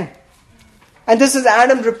 verse 10. And this is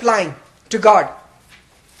Adam replying to God.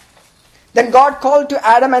 Then God called to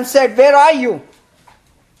Adam and said, where are you?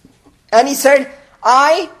 And he said,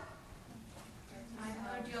 I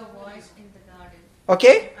heard your voice in the garden.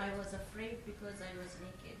 Okay. I was afraid because I was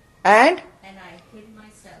naked. And I hid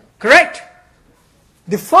myself. Correct.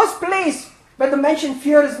 The first place where the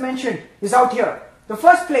fear is mentioned is out here. The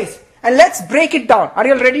first place. And let's break it down. Are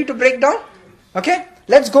you all ready to break down? Okay.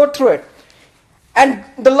 Let's go through it. And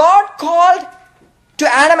the Lord called to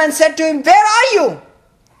Adam and said to him, where are you?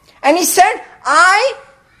 And he said, I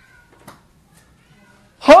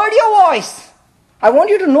heard your voice. I want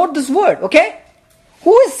you to note this word, okay?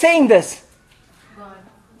 Who is saying this? God.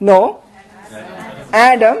 No.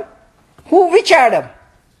 Adam. Who? Which Adam?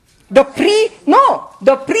 The pre-sin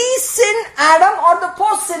Adam or the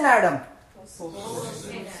post-sin Adam?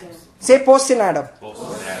 Say post-sin Adam.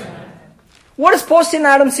 What is post-sin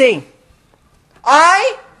Adam saying?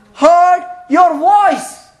 I heard your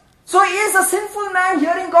voice. So he is a sinful man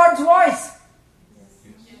hearing God's voice.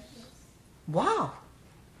 Wow.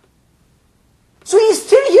 So he is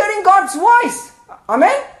still hearing God's voice.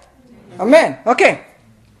 Amen? Amen. Okay.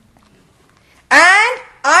 And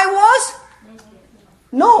I was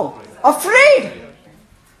afraid.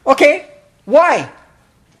 Okay. Why?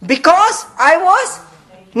 Because I was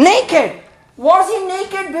naked. Was he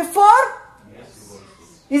naked before?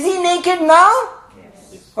 Is he naked now?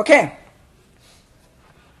 Okay.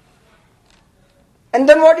 And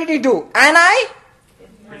then what did he do? And I?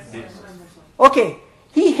 Okay.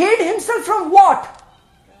 He hid himself from what?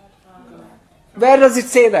 Where does it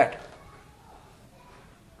say that?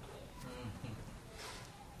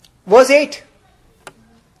 Verse 8.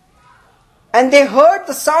 And they heard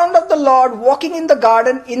the sound of the Lord walking in the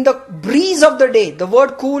garden in the breeze of the day. The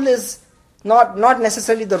word cool is not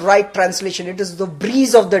necessarily the right translation. It is the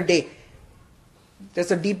breeze of the day.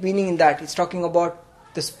 There's a deep meaning in that. It's talking about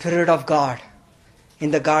the Spirit of God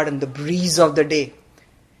in the garden, the breeze of the day.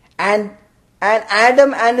 And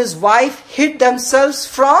Adam and his wife hid themselves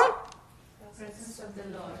from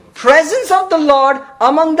presence of the Lord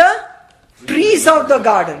among the trees of the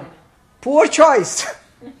garden. Poor choice.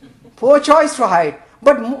 Poor choice to hide.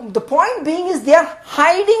 But the point being is they are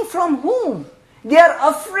hiding from whom? They are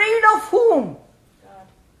afraid of whom?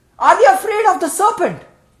 Are they afraid of the serpent?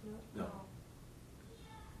 No.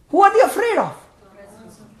 Who are they afraid of?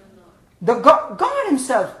 The God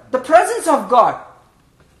Himself. The presence of God.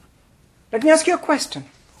 Let me ask you a question.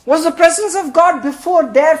 Was the presence of God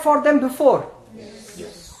there for them before?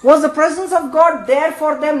 Yes. Was the presence of God there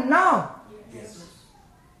for them now? Yes.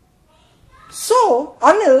 So,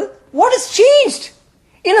 Anil, what has changed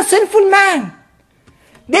in a sinful man?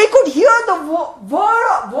 They could hear the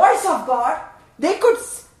voice of God. They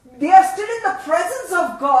are still in the presence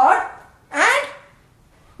of God, and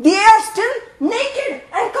they are still naked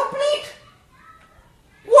and complete.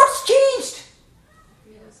 What's changed?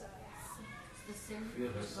 The sin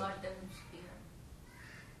God doesn't fear.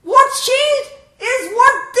 What's changed is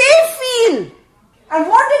what they feel. And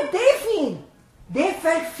what did they feel? They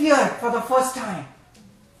felt fear for the first time.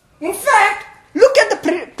 In fact, look at the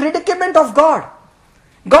predicament of God.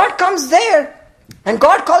 God comes there and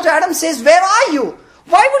God calls Adam and says, "Where are you?"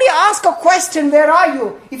 Why would he ask a question, "Where are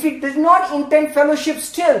you?" if he did not intend fellowship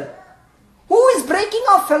still? Who is breaking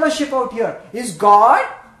off fellowship out here? Is God,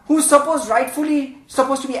 who's rightfully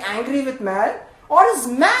supposed to be angry with man? Or is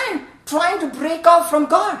man trying to break off from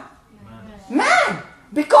God? Man.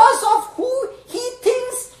 Because of who he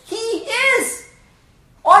thinks he is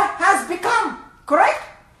or has become. Correct?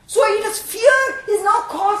 So it is fear is now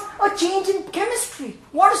caused a change in chemistry.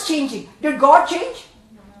 What is changing? Did God change?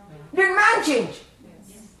 Did man change?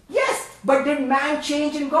 Yes. But did man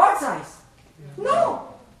change in God's eyes? No.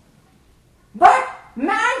 But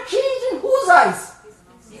man changed in whose eyes?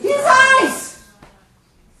 His eyes.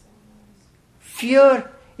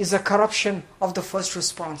 Fear is a corruption of the first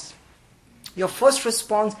response. Your first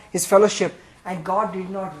response is fellowship, and God did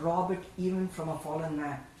not rob it even from a fallen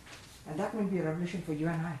man. And that may be a revelation for you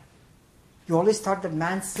and I. You always thought that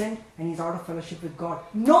man sinned and he's out of fellowship with God.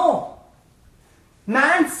 No!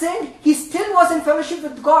 Man sinned, he still was in fellowship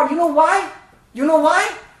with God. You know why? You know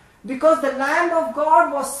why? Because the Lamb of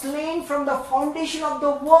God was slain from the foundation of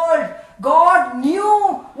the world. God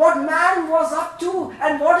knew what man was up to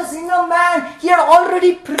and what is in a man. He had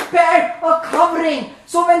already prepared a covering.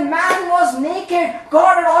 So when man was naked,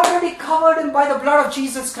 God had already covered him by the blood of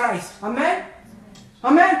Jesus Christ. Amen?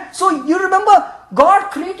 Amen? So you remember,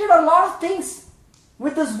 God created a lot of things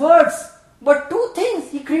with His words. But two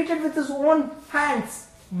things He created with His own hands.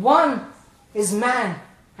 One is man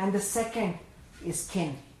and the second is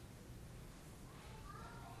skin.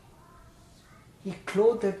 He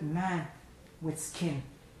clothed man with skin.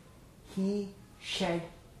 He shed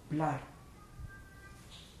blood.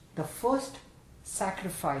 The first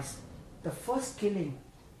sacrifice, the first killing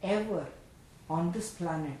ever on this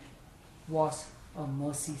planet was a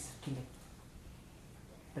mercy killing.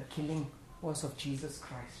 The killing was of Jesus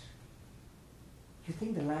Christ. You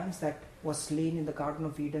think the lambs that was slain in the Garden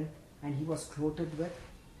of Eden and He was clothed with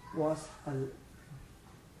was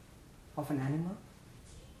of an animal?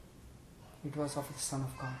 It was of the Son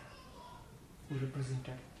of God who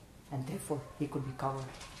represented, and therefore He could be covered.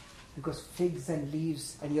 Because figs and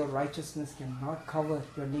leaves and your righteousness cannot cover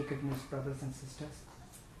your nakedness, brothers and sisters.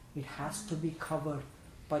 It has to be covered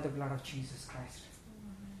by the blood of Jesus Christ.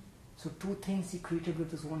 So two things He created with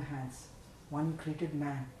His own hands. One, He created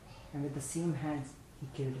man, and with the same hands He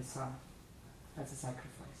killed His son. That's a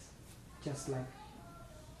sacrifice. Just like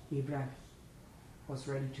Abraham was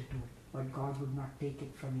ready to do it. But God would not take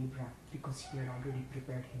it from Abraham because he had already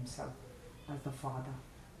prepared himself as the father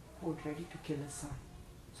who was ready to kill his son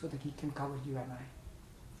so that He can cover you and I.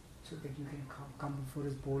 So that you can come before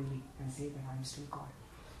Us boldly and say that I am still God.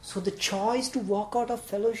 So the choice to walk out of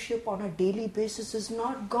fellowship on a daily basis is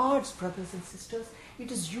not God's, brothers and sisters.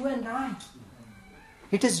 It is you and I.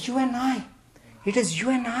 It is you and I. It is you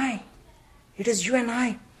and I. It is you and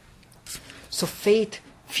I. So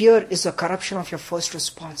fear is a corruption of your first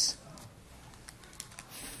response.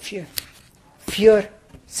 Fear.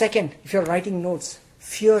 Second, if you're writing notes,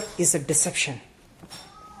 fear is a deception.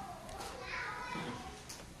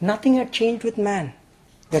 Nothing had changed with man.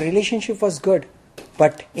 The relationship was good.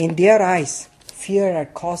 But in their eyes, fear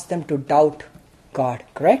had caused them to doubt God.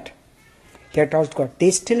 Correct? They had touched God.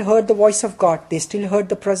 They still heard the voice of God. They still heard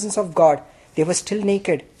the presence of God. They were still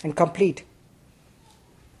naked and complete.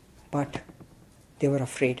 But they were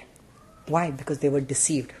afraid. Why? Because they were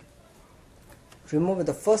deceived. Remember,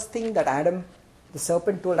 the first thing that the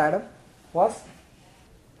serpent told Adam was,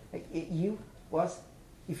 if you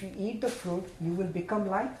eat the fruit, you will become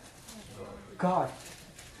like God.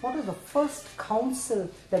 What was the first counsel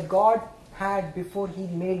that God had before He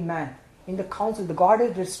made man? In the council, the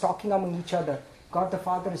Godhead is talking among each other. God the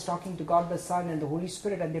Father is talking to God the Son and the Holy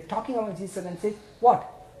Spirit, and they're talking among each other and say, what?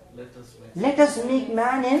 Let us make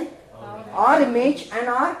man in our image and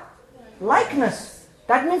our likeness.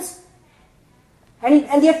 That means,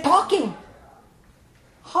 and they're talking.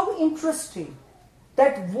 How interesting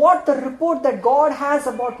that what the report that God has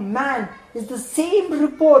about man is the same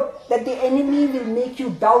report that the enemy will make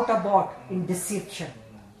you doubt about in deception.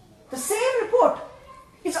 The same report.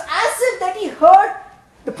 It's as if that he heard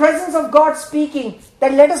the presence of God speaking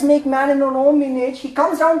that let us make man in our own image. He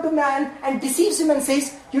comes down to man and deceives him and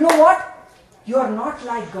says, you know what? You are not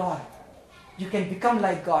like God. You can become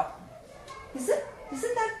like God. Isn't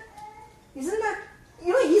that, he's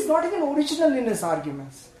not even original in his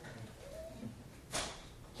arguments.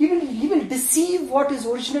 He will deceive what is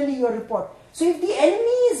originally your report. So if the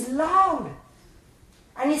enemy is loud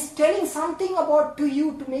and is telling something to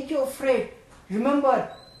you to make you afraid,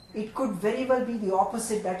 remember, it could very well be the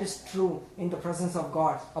opposite that is true in the presence of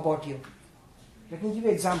God about you. Let me give you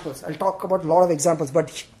examples. I'll talk about a lot of examples,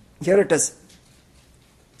 but here it is.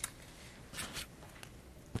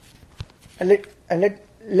 And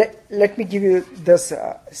let me give you this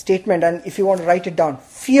statement, and if you want to write it down.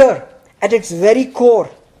 Fear, at its very core,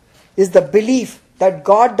 is the belief that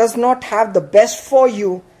God does not have the best for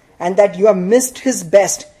you and that you have missed His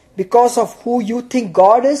best because of who you think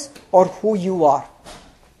God is or who you are.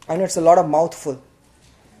 I know it's a lot of mouthful.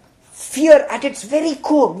 Fear at its very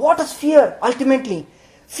core. What is fear ultimately?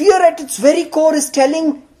 Fear at its very core is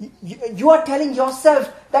you are telling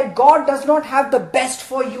yourself that God does not have the best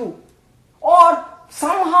for you. Or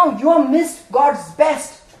somehow you have missed God's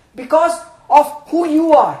best because of who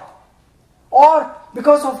you are. Or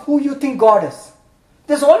because of who you think God is.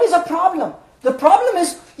 There's always a problem. The problem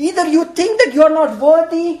is either you think that you are not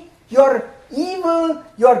worthy, you're evil,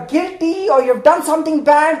 you're guilty, or you've done something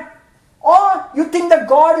bad, or you think that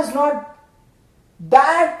God is not,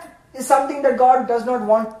 that is something that God does not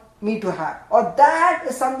want me to have, or that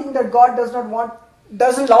is something that God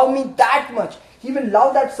doesn't love me that much. He will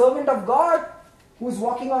love that servant of God who's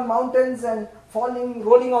walking on mountains and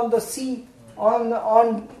rolling on the sea, on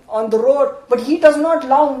the road, but He does not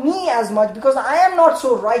love me as much because I am not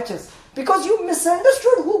so righteous. Because you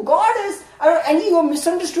misunderstood who God is, and you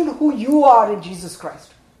misunderstood who you are in Jesus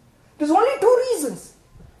Christ. There's only two reasons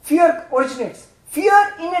fear originates.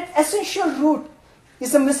 Fear in its essential root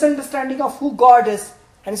is a misunderstanding of who God is,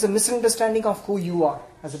 and it's a misunderstanding of who you are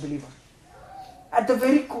as a believer. At the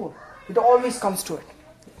very core, it always comes to it.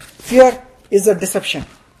 Fear is a deception.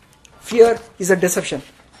 Fear is a deception.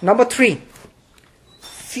 Number 3,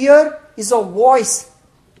 fear is a voice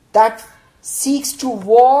that seeks to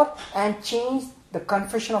war and change the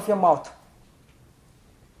confession of your mouth.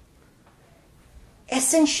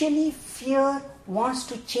 Essentially, fear wants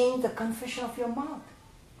to change the confession of your mouth.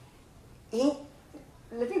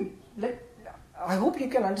 I hope you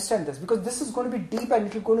can understand this, because this is going to be deep and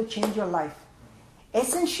it is going to change your life.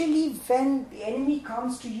 Essentially, when the enemy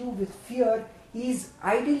comes to you with fear, he's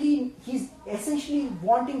essentially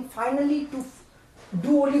wanting finally to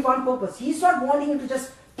do only one purpose. He's not wanting you to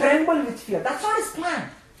just tremble with fear. That's not his plan.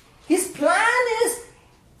 His plan is,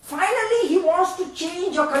 finally, he wants to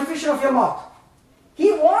change your confession of your mouth.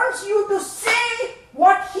 He wants you to say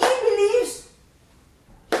what he believes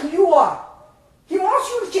you are. He wants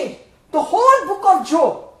you to change. The whole book of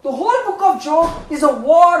Job is a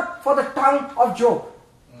war for the tongue of Job.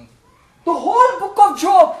 The whole book of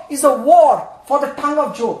Job is a war for the tongue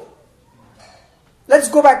of Job. Let's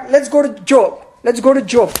go back. Let's go to Job.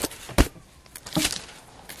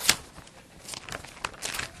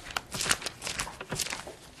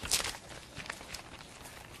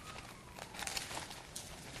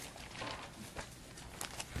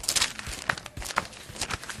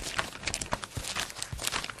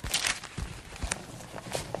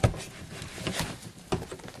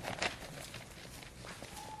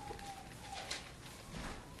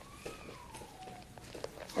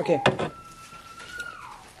 Okay.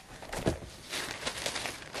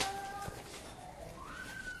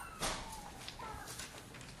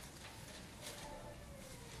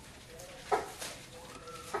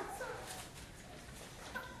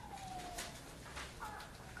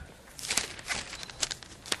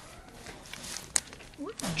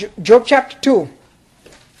 Job chapter 2.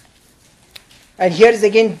 And here is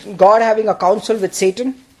again God having a counsel with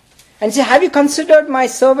Satan. And say, have you considered my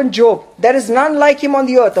servant Job? There is none like him on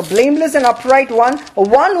the earth, a blameless and upright one, a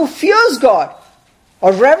one who fears God,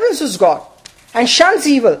 or reverences God, and shuns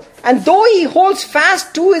evil. And though he holds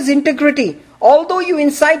fast to his integrity, although you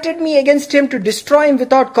incited me against him to destroy him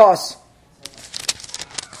without cause.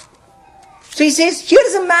 So he says, here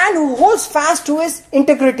is a man who holds fast to his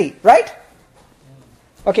integrity, right?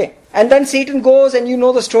 Okay, and then Satan goes, and you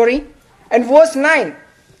know the story. And verse 9.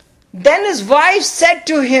 Then his wife said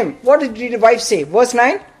to him, what did the wife say? Verse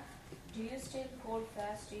 9. Do you still hold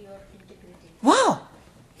fast to your integrity? Wow,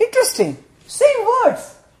 interesting. Same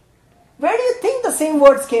words. Where do you think the same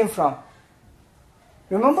words came from?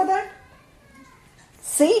 Remember that?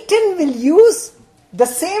 Satan will use the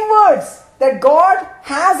same words that God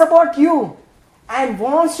has about you and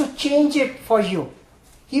wants to change it for you.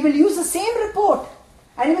 He will use the same report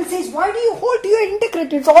and he will say, why do you hold to your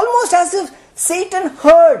integrity? It's almost as if Satan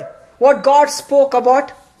heard what God spoke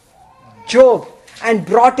about Job and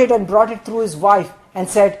brought it through his wife and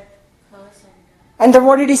said, and then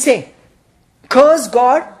what did he say? Curse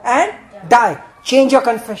God and die. Change your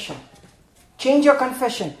confession. Change your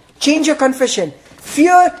confession. Change your confession.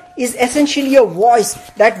 Fear is essentially a voice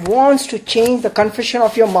that wants to change the confession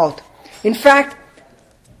of your mouth. In fact,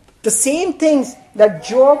 the same things that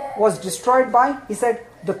Job was destroyed by, he said,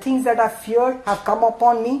 the things that I feared have come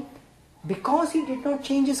upon me. Because he did not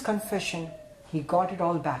change his confession, he got it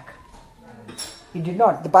all back. He did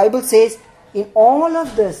not. The Bible says, in all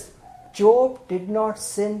of this, Job did not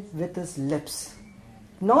sin with his lips.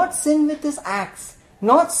 Not sin with his acts.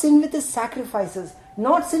 Not sin with his sacrifices.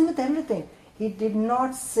 Not sin with everything. He did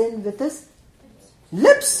not sin with his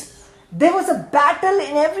lips. There was a battle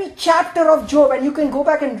in every chapter of Job, and you can go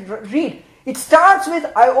back and read. It starts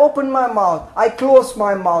with, I open my mouth, I close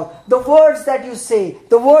my mouth. The words that you say,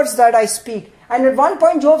 the words that I speak. And at one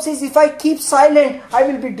point Job says, if I keep silent, I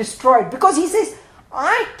will be destroyed. Because he says,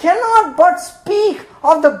 I cannot but speak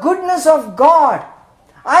of the goodness of God.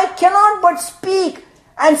 I cannot but speak.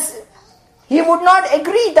 And he would not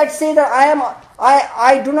agree that say that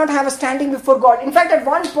I do not have a standing before God. In fact, at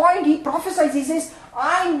one point he prophesies, he says,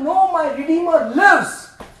 I know my Redeemer lives.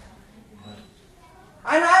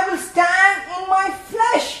 And I will stand in my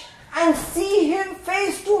flesh and see him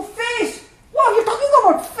face to face. Wow, you're talking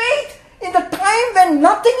about faith in the time when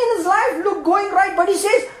nothing in his life looked going right. But he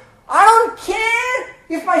says, I don't care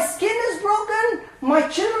if my skin is broken, my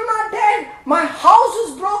children are dead, my house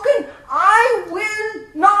is broken. I will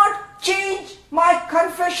not change my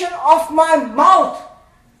confession of my mouth.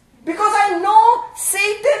 Because I know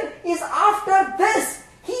Satan is after this.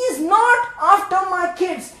 He is not after my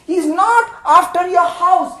kids. He is not after your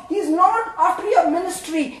house. He is not after your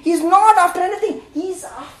ministry. He is not after anything. He is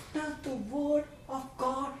after the word of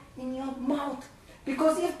God in your mouth.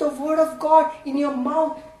 Because if the word of God in your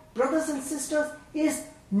mouth, brothers and sisters, is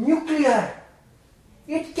nuclear,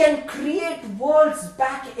 it can create worlds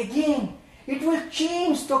back again. It will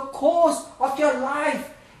change the course of your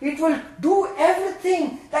life. It will do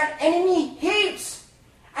everything that enemy hates.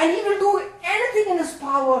 And he will do anything in his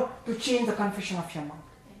power to change the confession of your mouth.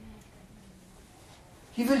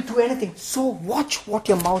 He will do anything. So watch what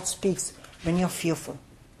your mouth speaks when you're fearful.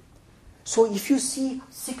 So if you see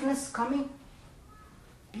sickness coming,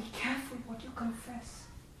 be careful what you confess.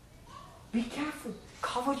 Be careful.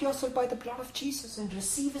 Cover yourself by the blood of Jesus and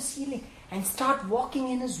receive his healing. And start walking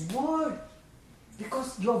in his word.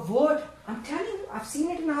 Because your word, I'm telling you, I've seen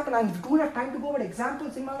it happen. I don't have time to go over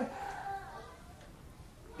examples in my life.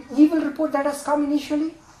 Evil report that has come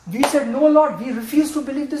initially, we said, no Lord, we refuse to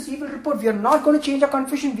believe this evil report. We are not going to change our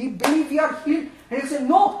confession. We believe we are healed. And you say,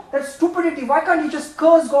 no, that's stupidity. Why can't you just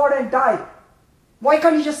curse God and die? Why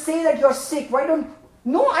can't you just say that you're sick?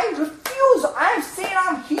 No, I refuse. I have said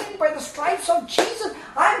I'm healed by the stripes of Jesus.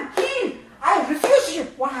 I'm healed. I refuse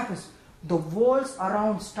it. What happens? The worlds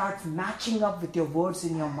around starts matching up with your words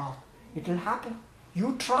in your mouth. It will happen.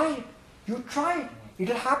 You try it. You try it. It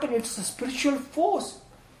will happen. It's a spiritual force.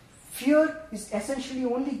 Fear is essentially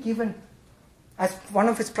only given as one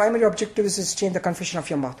of its primary objectives is to change the confession of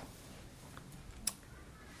your mouth.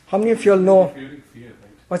 How many of you all know? Fearing fear, right?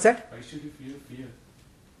 What's that? Why should you fear fear?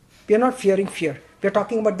 We are not fearing fear. We are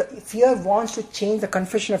talking about the fear wants to change the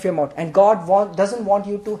confession of your mouth. And God doesn't want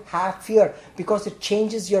you to have fear because it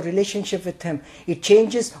changes your relationship with him. It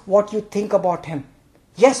changes what you think about him.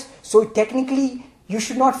 Yes, so technically you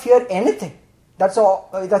should not fear anything. That's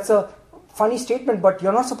a funny statement, but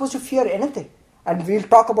you're not supposed to fear anything. And we'll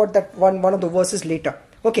talk about that one of the verses later.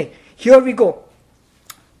 Okay, here we go.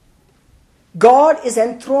 God is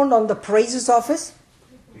enthroned on the praises of his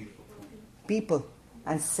people,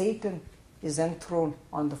 and Satan is enthroned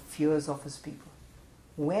on the fears of his people.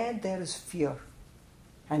 Where there is fear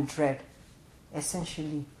and dread,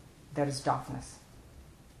 essentially there is darkness.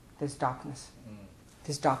 There's darkness.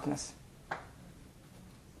 There's darkness.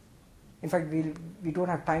 In fact, we don't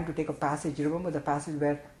have time to take a passage. You remember the passage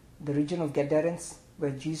where the region of Gadarenes,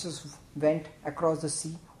 where Jesus went across the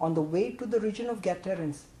sea? On the way to the region of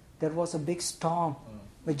Gadarenes, there was a big storm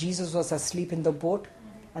where Jesus was asleep in the boat,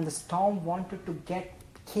 and the storm wanted to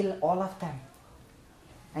kill all of them.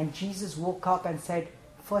 And Jesus woke up and said,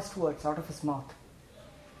 first words out of his mouth.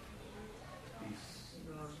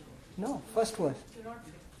 No, first word.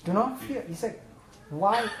 Do not fear. He said,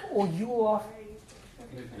 why, O you of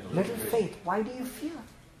little faith, why do you fear?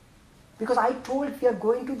 Because I told we are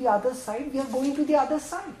going to the other side, we are going to the other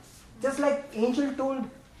side. Just like angel told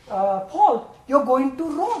Paul, you're going to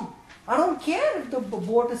Rome. I don't care if the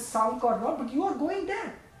boat is sunk or not, but you are going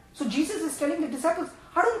there. So Jesus is telling the disciples,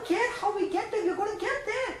 I don't care how we get there, we're going to get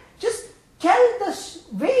there. Just tell the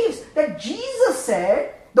waves that Jesus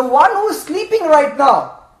said, the one who is sleeping right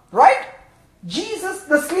now, right? Jesus,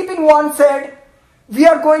 the sleeping one, said, we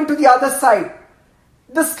are going to the other side.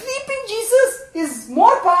 The sleeping Jesus is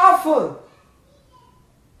more powerful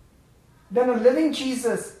than a living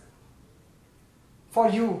Jesus for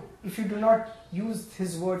you if you do not use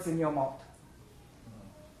his words in your mouth.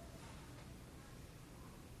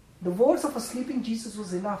 The words of a sleeping Jesus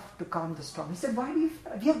was enough to calm the storm. He said, why do you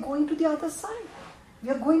fear? We are going to the other side. We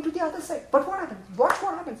are going to the other side. But what happens? Watch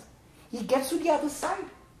what happens. He gets to the other side.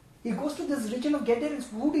 He goes to this region of Gadarenes.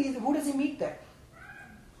 Who does he meet there?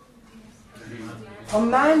 A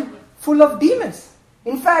man full of demons.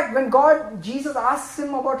 In fact, when Jesus asks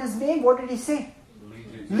him about his name, what did he say?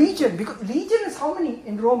 Legion. Because legion is how many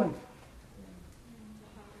in Roman?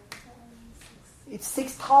 It's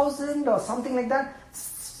 6,000 or something like that.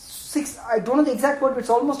 I don't know the exact word, but it's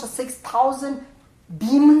almost 6,000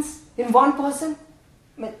 demons in one person.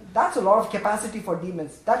 I mean, that's a lot of capacity for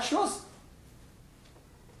demons. That shows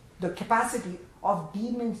the capacity of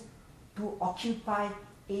demons to occupy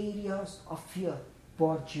areas of fear,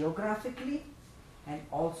 both geographically and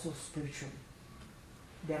also spiritually.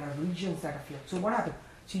 There are regions that are fear. So what happened?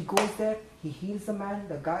 So he goes there, he heals the man,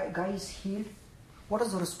 the guy is healed. What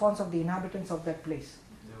is the response of the inhabitants of that place?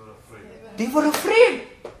 They were afraid.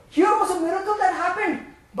 Here was a miracle that happened.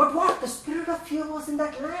 But what? The spirit of fear was in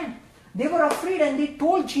that land. They were afraid and they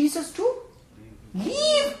told Jesus to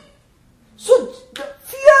leave. So the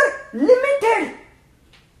fear limited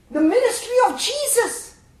the ministry of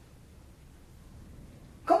Jesus.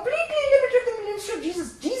 Completely limited the ministry of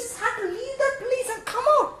Jesus. Jesus had to leave that place and come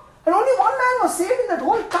out. And only one man was saved in that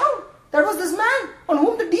whole town. That was this man on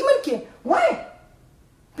whom the demon came. Why?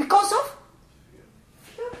 Because of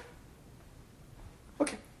fear.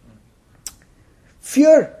 Okay.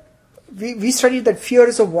 Fear. We studied that fear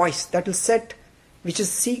is a voice that will set, which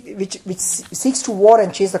seeks to war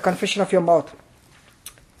and chase the confession of your mouth.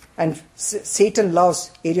 And Satan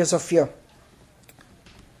loves areas of fear.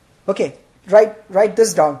 Okay, write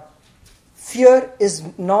this down. Fear is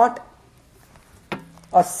not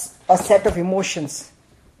a set of emotions,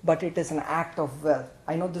 but it is an act of will.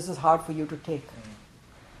 I know this is hard for you to take.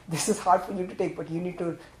 This is hard for you to take, but you need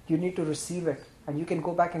to receive it, and you can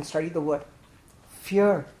go back and study the word.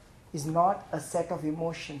 Fear is not a set of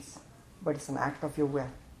emotions, but it's an act of your will.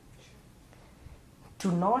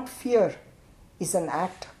 To not fear is an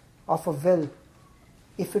act of a will.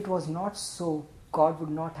 If it was not so, God would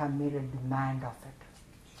not have made a demand of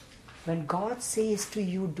it. When God says to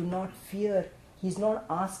you, do not fear, He's not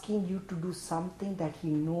asking you to do something that He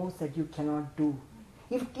knows that you cannot do.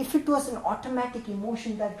 If it was an automatic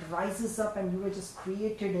emotion that rises up and you were just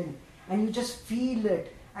created in, and you just feel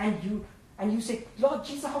it, and you say, Lord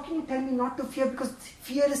Jesus, how can you tell me not to fear? Because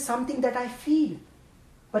fear is something that I feel.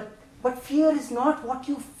 But fear is not what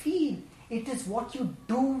you feel. It is what you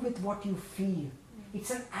do with what you feel. It's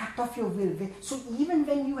an act of your will. So even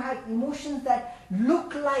when you have emotions that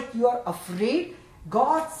look like you are afraid,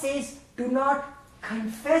 God says, do not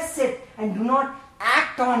confess it and do not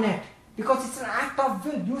act on it. Because it's an act of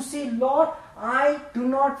will. You say, Lord, I do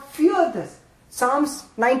not fear this. Psalms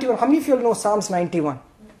 91. How many of you know Psalms 91?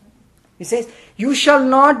 He says, you shall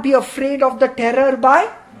not be afraid of the terror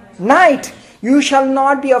by night. You shall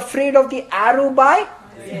not be afraid of the arrow by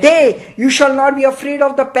day. You shall not be afraid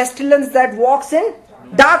of the pestilence that walks in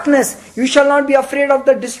darkness. You shall not be afraid of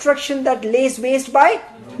the destruction that lays waste by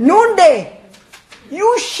noonday.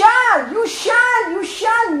 You shall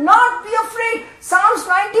not be afraid. Psalms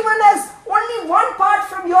 91 has only one part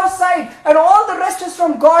from your side and all the rest is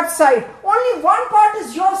from God's side. Only one part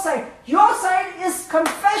is your side. Your side is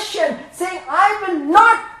confession, saying, I will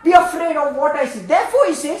not be afraid of what I see. Therefore,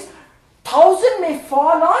 he says, 1,000 may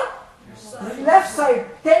fall on left side,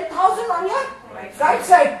 10,000 on your right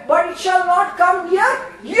side, but it shall not come near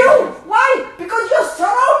you. Why? Because you're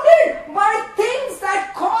surrounded by things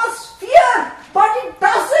that cause fear, but it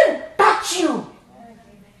doesn't touch you.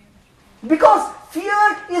 Because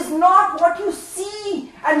fear is not what you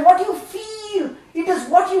see and what you feel. It is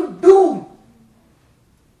what you do.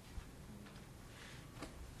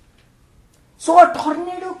 So a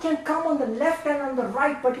tornado can come on the left and on the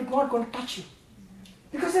right, but it's not going to touch you.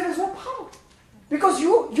 Because there is no power. Because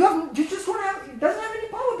you just don't have, it doesn't have any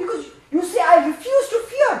power. Because you say, I refuse to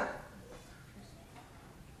fear.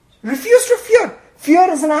 Refuse to fear.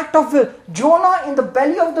 Fear is an act of will. Jonah in the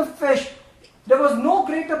belly of the fish, there was no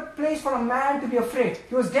greater place for a man to be afraid.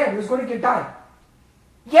 He was dead. He was going to die.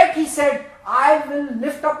 Yet he said, I will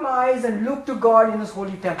lift up my eyes and look to God in His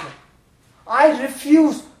holy temple. I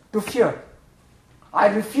refuse to fear. I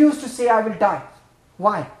refuse to say I will die.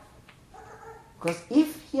 Why? Because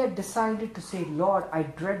if he had decided to say, Lord, I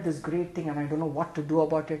dread this great thing and I don't know what to do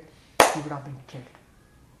about it, he would have been killed.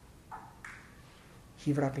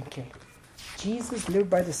 He would have been killed. Jesus lived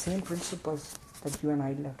by the same principles that you and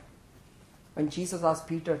I lived. When Jesus asked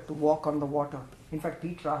Peter to walk on the water, in fact,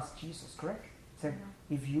 Peter asked Jesus, correct? He said,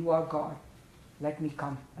 if you are God, let me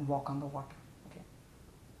come and walk on the water. Okay.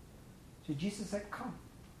 So Jesus said, come.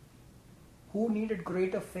 Who needed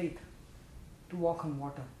greater faith to walk on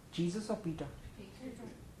water? Jesus or Peter?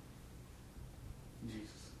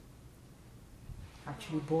 Jesus.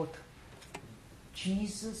 Actually, both.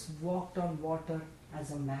 Jesus walked on water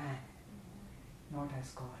as a man, not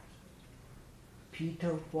as God.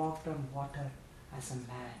 Peter walked on water as a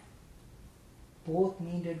man. Both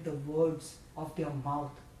needed the words of their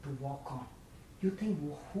mouth to walk on. You think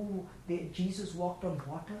Jesus walked on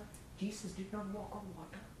water? Jesus did not walk on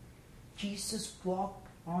water. Jesus walked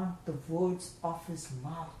on the words of his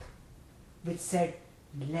mouth, which said,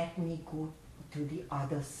 let me go to the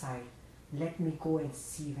other side. Let me go and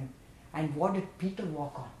see him. And what did Peter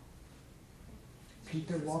walk on?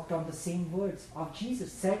 Peter walked on the same words of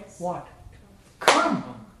Jesus. Said what? Come.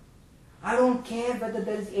 I don't care whether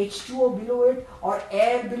there is H2O below it, or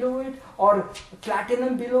air below it, or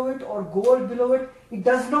platinum below it, or gold below it. It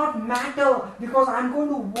does not matter, because I'm going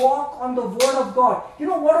to walk on the word of God. You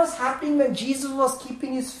know what was happening when Jesus was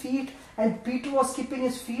keeping his feet and Peter was keeping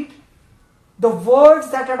his feet? The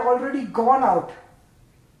words that had already gone out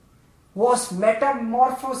was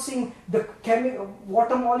metamorphosing the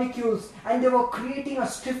water molecules, and they were creating a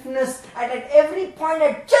stiffness, and at every point,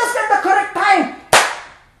 just at the correct time,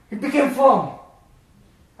 it became firm.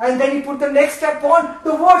 And then he put the next step on,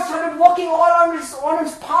 the word started walking all on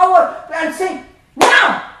its power and saying,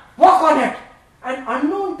 now, walk on it. And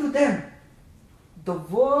unknown to them, the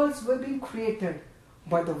worlds were being created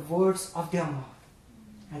by the words of their mouth.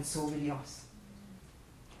 And so will yours.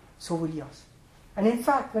 So will yours. And in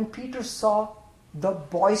fact, when Peter saw the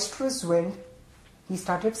boisterous wind, he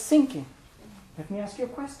started sinking. Let me ask you a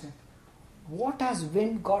question. What has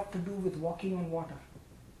wind got to do with walking on water?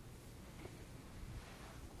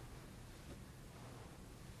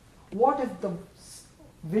 What if the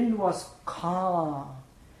wind was calm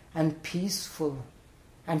and peaceful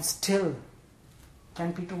and still?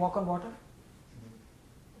 Can Peter walk on water?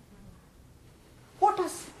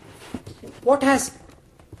 What has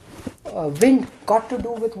wind got to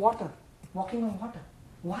do with water? Walking on water.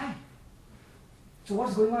 Why? So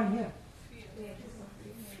what's going on here?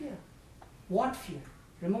 Fear. What fear?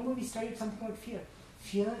 Remember we studied something about fear.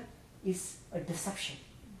 Fear is a deception.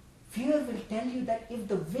 Fear will tell you that if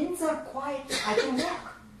the winds are quiet, I can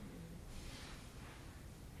walk.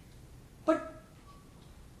 But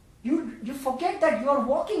you forget that you are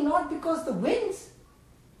walking not because the winds.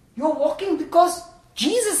 You are walking because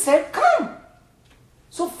Jesus said, come.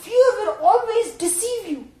 So fear will always deceive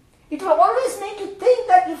you. It will always make you think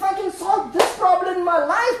that if I can solve this problem in my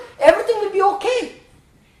life, everything will be okay.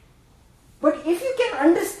 But if you can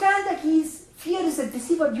understand that fear is a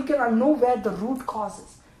deceiver, you can know where the root cause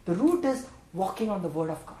is. The root is walking on the word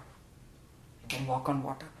of God. You can walk on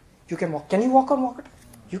water. You can walk. Can you walk on water?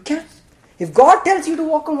 You can. If God tells you to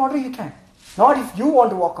walk on water, you can. Not if you want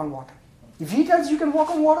to walk on water. If He tells you can walk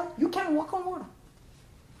on water, you can walk on water.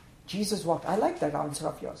 Jesus walked. I like that answer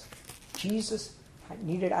of yours. Jesus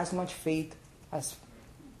needed as much faith as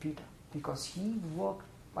Peter, because he worked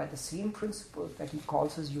by the same principles that he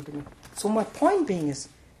calls you to do. So my point being is,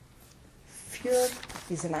 fear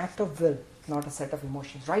is an act of will, not a set of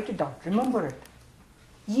emotions. Write it down. Remember it.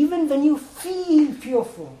 even when you feel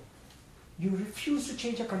fearful, you refuse to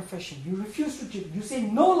change your confession. You refuse to change. You say,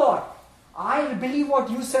 no, Lord, I believe what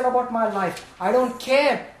you said about my life. I don't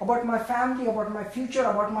care about my family, about my future,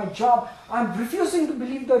 about my job. I'm refusing to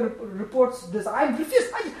believe the reports. I'm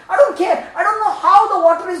refusing. I don't care. I don't know how the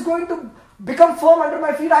water is going to become firm under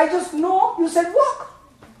my feet. I just know you said walk.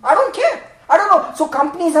 I don't care. I don't know. So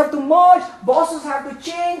companies have to merge. Bosses have to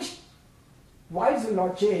change. Wives will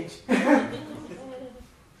not change.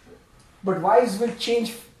 But wives will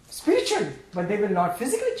change spiritually, but they will not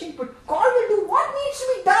physically change. But God will do what needs to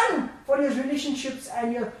be done for your relationships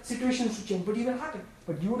and your situations to change. But He will happen.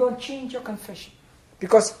 But you don't change your confession,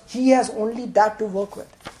 because He has only that to work with.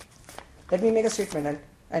 Let me make a statement.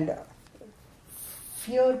 And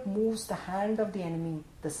fear moves the hand of the enemy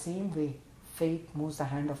the same way faith moves the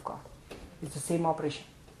hand of God. It's the same operation.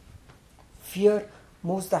 Fear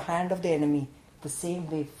moves the hand of the enemy the same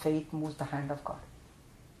way faith moves the hand of God.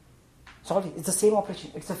 Sorry, it's the same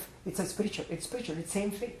operation. It's a spiritual. It's spiritual. It's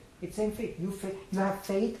same faith. It's same faith. You have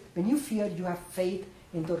faith. When you fear, you have faith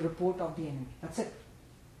in the report of the enemy. That's it.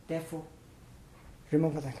 Therefore,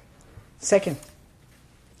 remember that. Second,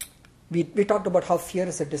 we talked about how fear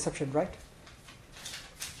is a deception, right?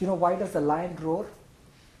 You know, why does the lion roar?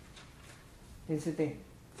 Is it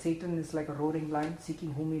Satan is like a roaring lion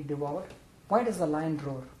seeking whom he devour? Why does the lion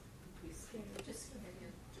roar?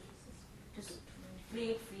 Just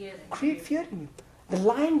create fear. Create fear in you. The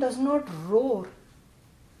lion does not roar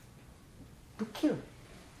to kill.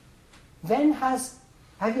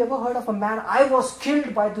 Have you ever heard of a man, I was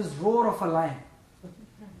killed by this roar of a lion?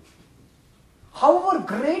 However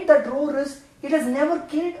great that roar is, it has never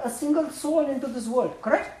killed a single soul into this world,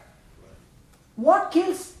 correct? What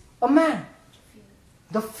kills a man?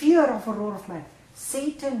 The fear of a roar of man.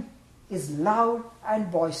 Satan is loud and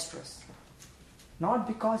boisterous. Not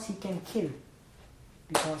because he can kill,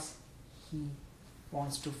 because he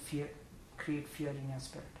wants to create fear in your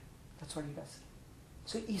spirit. That's what he does.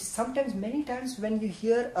 So sometimes, many times when you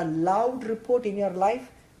hear a loud report in your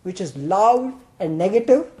life, which is loud and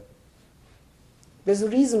negative, there's a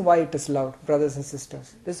reason why it is loud, brothers and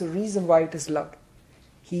sisters. There's a reason why it is loud.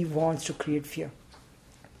 He wants to create fear.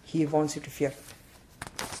 He wants you to fear.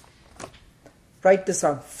 Write this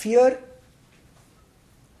down. Fear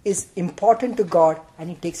is important to God, and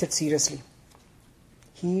He takes it seriously.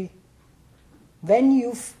 When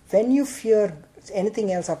you fear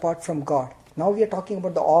anything else apart from God, now we are talking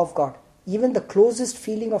about the awe of God. Even the closest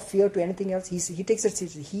feeling of fear to anything else, he takes it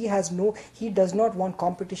seriously. He does not want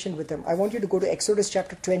competition with Him. I want you to go to Exodus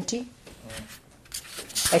chapter 20.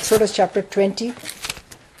 Exodus chapter 20,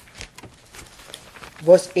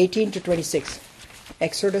 verse 18 to 26.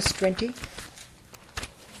 Exodus 20.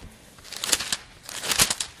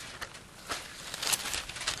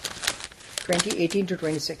 Twenty 18 to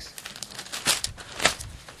 26.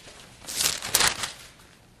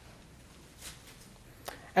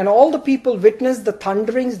 And all the people witnessed the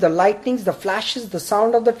thunderings, the lightnings, the flashes, the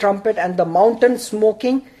sound of the trumpet, and the mountain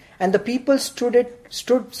smoking. And the people saw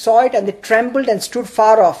it, and they trembled and stood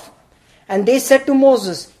far off. And they said to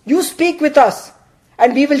Moses, "You speak with us,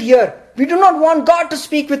 and we will hear. We do not want God to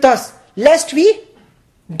speak with us, lest we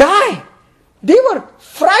die." They were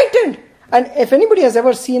frightened. And if anybody has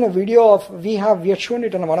ever seen a video of, we have shown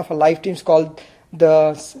it on one of our live teams called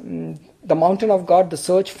the Mountain of God, the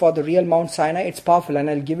search for the real Mount Sinai. It's powerful, and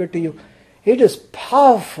I'll give it to you. It is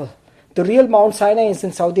powerful. The real Mount Sinai is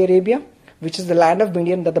in Saudi Arabia, which is the land of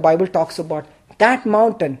Midian that the Bible talks about. That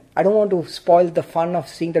mountain, I don't want to spoil the fun of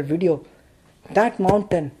seeing that video. That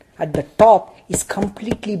mountain at the top is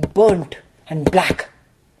completely burnt and black.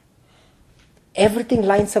 Everything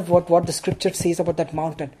lines up with what the scripture says about that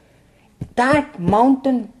mountain. That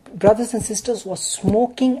mountain, brothers and sisters, was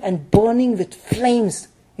smoking and burning with flames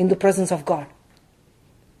in the presence of God.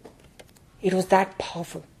 It was that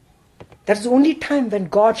powerful. That's the only time when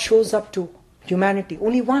God shows up to humanity,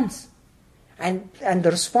 only once. And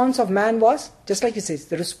the response of man was, just like he says,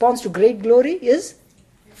 the response to great glory is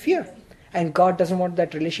fear. And God doesn't want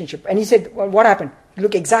that relationship. And he said, well, what happened?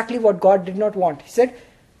 Look, exactly what God did not want. He said,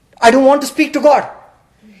 I don't want to speak to God.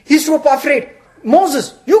 He's too afraid.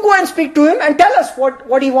 Moses, you go and speak to him and tell us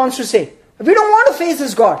what he wants to say. We don't want to face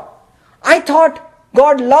this God. I thought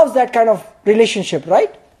God loves that kind of relationship,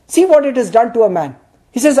 right? See what it has done to a man.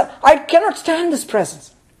 He says, I cannot stand this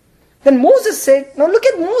presence. Then Moses said, now look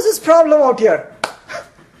at Moses' problem out here.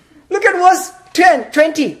 Look at verse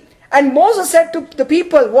 20. And Moses said to the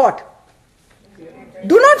people, what?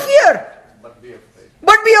 Do not fear, but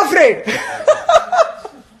be afraid.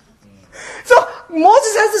 So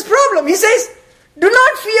Moses has this problem. He says, do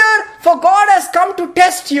not fear, for God has come to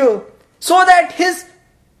test you, so that His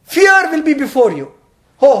Fear will be before you.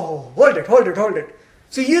 Oh, hold it.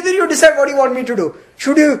 So either you decide what you want me to do.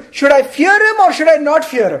 Should I fear him or should I not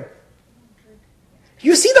fear him?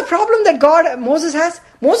 You see the problem that Moses has?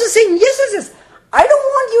 Moses saying, yes. I don't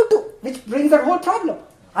want you to, which brings that whole problem.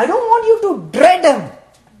 I don't want you to dread him.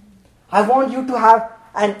 I want you to have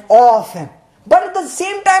an awe of him. But at the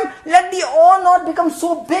same time, let the awe not become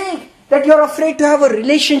so big that you're afraid to have a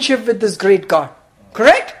relationship with this great God.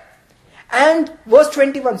 Correct? And verse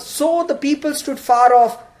 21, so the people stood far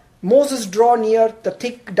off. Moses drew near the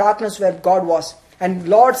thick darkness where God was. And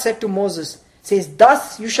Lord said to Moses, says,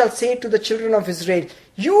 thus you shall say to the children of Israel,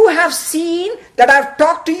 you have seen that I have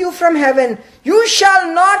talked to you from heaven. You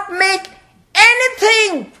shall not make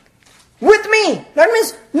anything with me. That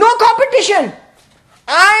means no competition.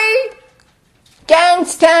 I can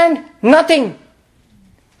stand nothing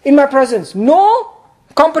in my presence. No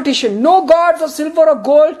competition. No gods of silver or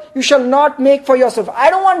gold you shall not make for yourself. I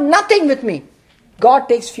don't want nothing with me. God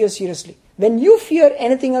takes fear seriously. When you fear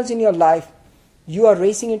anything else in your life, you are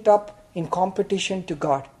raising it up in competition to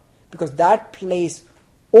God. Because that place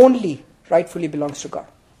only rightfully belongs to God.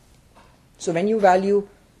 So when you value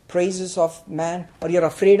praises of man or you're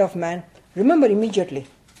afraid of man, remember immediately,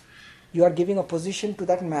 you are giving a position to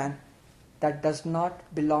that man that does not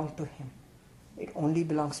belong to him. It only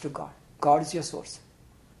belongs to God. God is your source.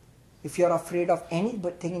 If you're afraid of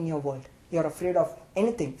anything in your world, you're afraid of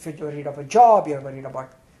anything, if you're worried of a job, you're worried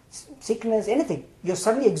about sickness, anything, you're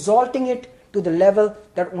suddenly exalting it to the level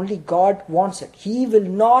that only God wants it. He will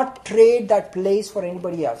not trade that place for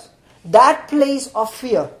anybody else. That place of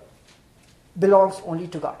fear belongs only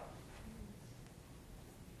to God.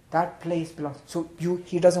 That place belongs. So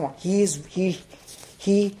he doesn't want. He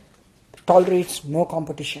tolerates no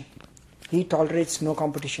competition. He tolerates no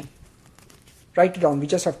competition. Write it down. We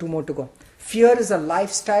just have 2 more to go. Fear is a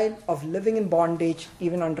lifestyle of living in bondage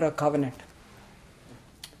even under a covenant.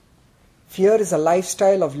 Fear is a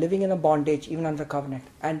lifestyle of living in a bondage even under a covenant.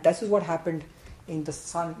 And this is what happened in the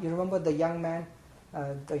son. You remember the young man,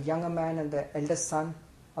 the younger man and the eldest son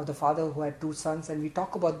of the father who had 2 sons. And we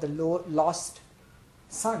talk about the lost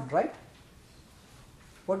son, right?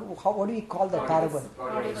 What do we call the parable?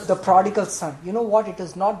 The prodigal son. You know what? It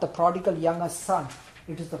is not the prodigal younger son.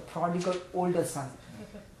 It is the prodigal older son.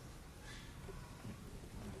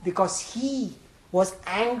 Because he was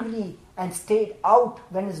angry and stayed out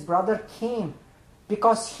when his brother came.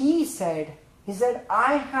 Because he said,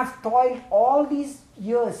 I have toiled all these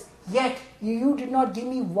years, yet you did not give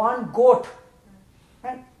me one goat.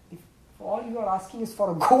 And if all you are asking is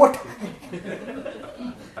for a goat,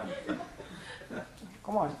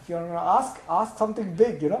 come on, if you're going to ask something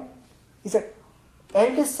big, He said,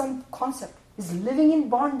 eldest son concept is living in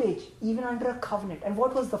bondage even under a covenant. And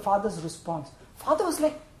what was the father's response? Father was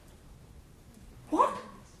like, what?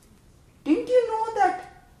 Didn't you know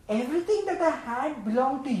that everything that I had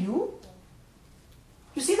belonged to you?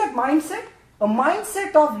 You see that mindset? A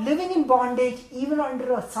mindset of living in bondage even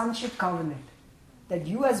under a sonship covenant that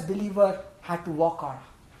you as believer had to walk on.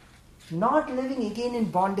 Not living again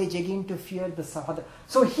in bondage, again to fear the father.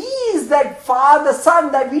 So he is that father,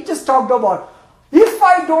 son that we just talked about. If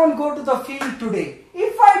I don't go to the field today,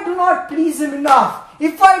 if I do not please him enough,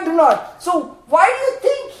 if I do not. So why do you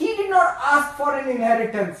think he did not ask for an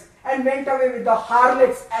inheritance and went away with the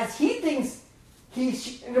harlots as he thinks?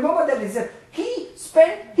 Remember that he said, he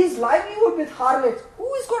spent his livelihood with harlots.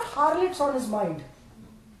 Who has got harlots on his mind?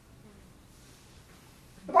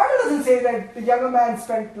 The Bible doesn't say that the younger man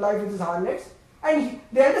spent life with his harlots. And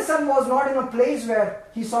the elder son was not in a place where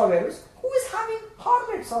he saw widows. Who is having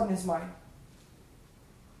harlots on his mind?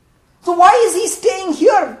 So why is he staying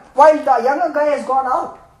here while the younger guy has gone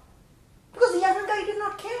out? Because the younger guy did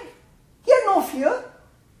not care. He had no fear.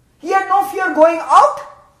 He had no fear going out.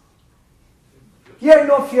 He had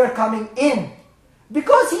no fear coming in.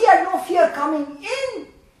 Because he had no fear coming in,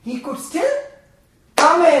 he could still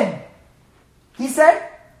come in. He said,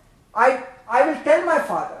 I will tell my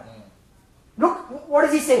father. Look, what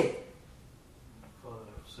does he say?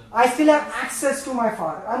 I still have access to my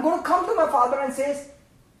father. I'm going to come to my father and say,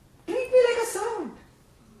 treat me like a servant.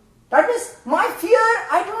 That means my fear,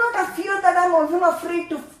 I do not have fear that I'm even afraid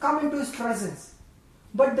to come into his presence.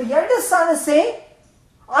 But the eldest son is saying,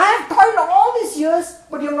 I have toiled all these years,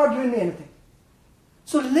 but you're not giving me anything.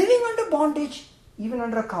 So living under bondage, even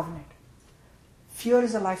under a covenant. Fear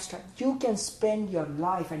is a lifestyle. You can spend your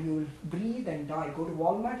life and you will breathe and die. Go to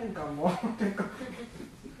Walmart and come.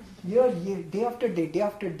 Year, day after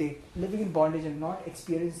day, living in bondage and not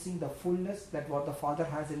experiencing the fullness that what the Father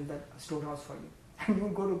has in the storehouse for you. And you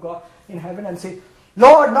will go to God in heaven and say,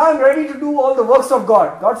 Lord, now I'm ready to do all the works of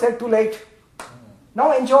God. God said, too late.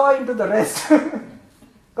 Now enjoy into the rest.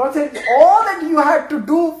 God said, all that you had to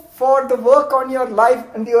do for the work on your life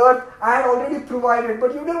and the earth, I had already provided,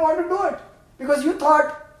 but you didn't want to do it. Because you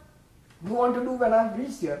thought, you want to do when I've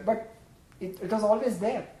reached here. But it was always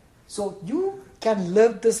there. So you can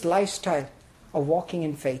live this lifestyle of walking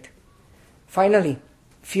in faith. Finally,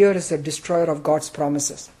 fear is a destroyer of God's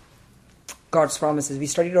promises. God's promises. We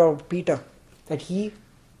studied about Peter, that he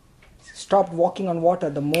stopped walking on water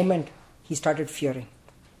the moment he started fearing.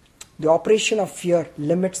 The operation of fear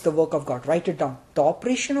limits the work of God. Write it down. The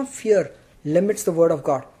operation of fear limits the word of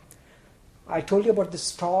God. I told you about the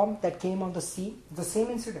storm that came on the sea. The same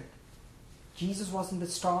incident. Jesus was in the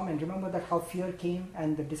storm, and remember that how fear came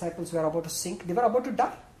and the disciples were about to sink. They were about to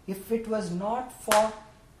die. If it was not for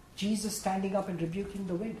Jesus standing up and rebuking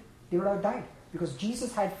the wind, they would have died. Because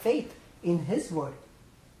Jesus had faith in his word.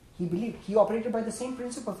 He believed. He operated by the same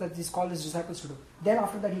principles that he called his disciples to do. Then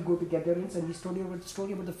after that he go to Gadarenes and he told you about the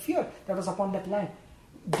story about the fear that was upon that land.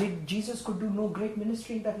 Jesus could do no great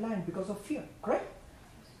ministry in that land because of fear. Correct?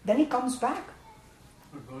 Then he comes back.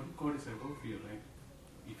 But God is above fear, right?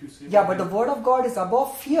 If you say But the word of God is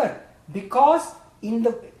above fear because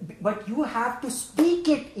but you have to speak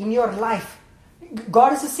it in your life.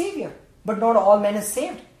 God is a savior, but not all men are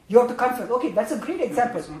saved. You have to confess. Okay, that's a great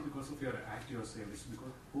example. It's not because of your act you are saved. It's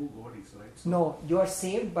because who God is, right? So No, you are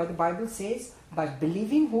saved by the Bible says by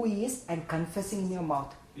believing who he is and confessing in your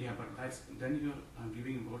mouth. Yeah, but then you are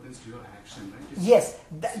giving importance to your action, right? Yes,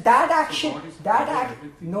 that action, God is that above act,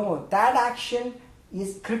 everything. no, that action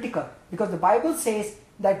is critical because the Bible says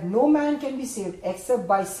that no man can be saved except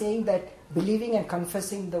by saying that believing and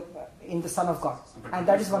confessing in the Son of God, But and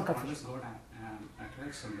that unless is one God- confession. Unless God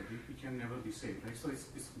attracts somebody, he can never be saved, right? So it's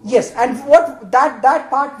Yes, and what that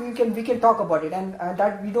part we can talk about it, and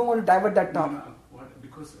that we don't want to divert that No, topic.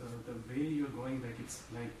 because the way you're going, like it's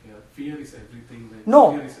like fear is everything. Like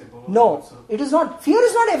No, fear is above no, God, so it is not. Fear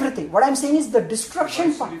is not everything. What I'm saying is the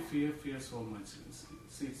destruction why part. should we fear so much?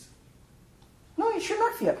 See, it's No, you should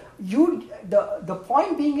not fear. The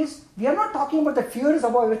point being is, we are not talking about that fear is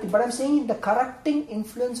above everything, but I'm saying the corrupting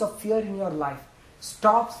influence of fear in your life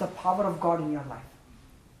stops the power of God in your life.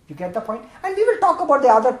 You get the point? And we will talk about the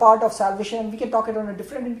other part of salvation, and we can talk it on a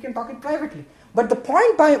different, and we can talk it privately. But the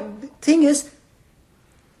thing is,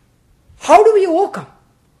 how do we overcome?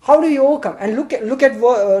 How do we overcome? And look at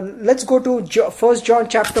let's go to 1 John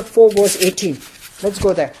chapter 4 verse 18. Let's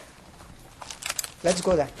go there.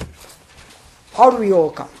 How do we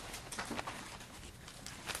overcome?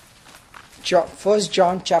 1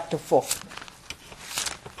 John chapter 4.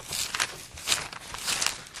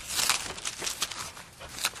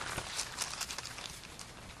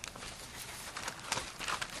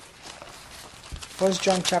 First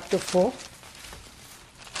John chapter 4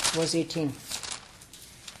 verse 18.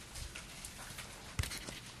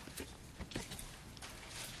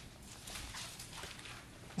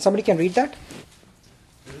 Somebody can read that?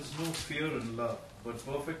 There is no fear in love, but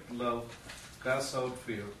perfect love casts out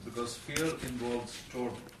fear, because fear involves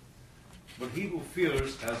torment. But he who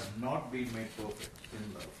fears has not been made perfect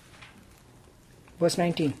in love. Verse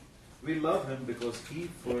 19. We love him because he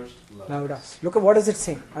first loved Now it us. does. Look at what does it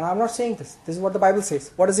say. And I'm not saying this. This is what the Bible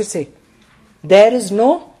says. What does it say? There is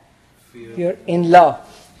no fear in love.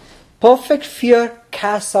 Perfect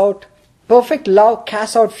love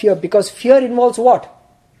casts out fear, because fear involves what?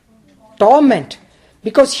 Torment.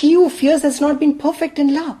 Because he who fears has not been perfect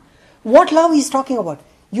in love. What love he's talking about?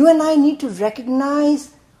 You and I need to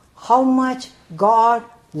recognize how much God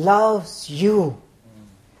loves you.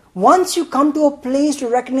 Once you come to a place to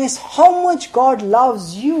recognize how much God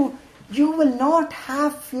loves you, you will not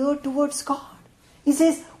have fear towards God. He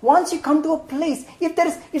says, once you come to a place,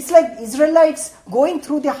 it's like Israelites going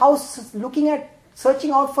through their house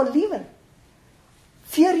searching out for leaven.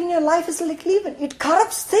 Fear in your life is like leaven. It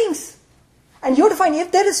corrupts things. And you have to find,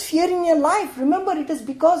 if there is fear in your life, remember it is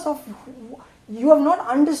because of you have not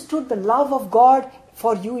understood the love of God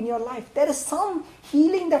for you in your life. There is some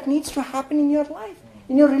healing that needs to happen in your life,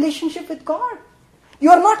 in your relationship with God.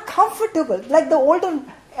 You are not comfortable, like the older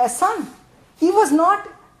son. He was not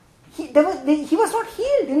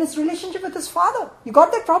healed in his relationship with his father. You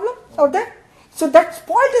got that problem out there? So that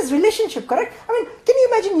spoiled his relationship, correct? I mean, can you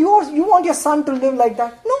imagine you want your son to live like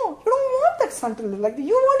that? No, you don't want that son to live like that.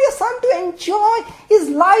 You want your son to enjoy his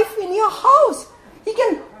life in your house. He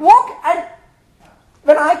can walk, and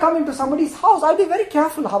when I come into somebody's house, I'll be very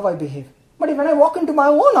careful how I behave. But when I walk into my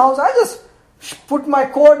own house, I just put my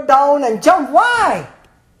coat down and jump. Why?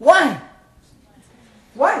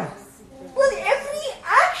 Because every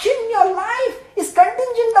action in your life is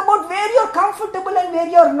contingent about where you're comfortable and where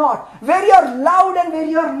you're not. Where you're loud and where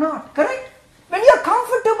you're not. Correct? When you're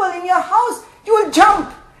comfortable in your house, you will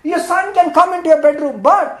jump. Your son can come into your bedroom.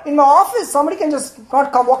 But in my office, somebody can just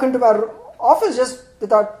not walk into my office just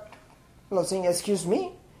without saying, excuse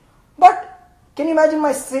me. But can you imagine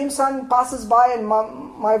my same son passes by and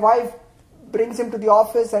my wife brings him to the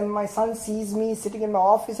office and my son sees me sitting in my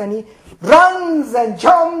office and he runs and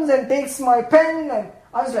jumps and takes my pen and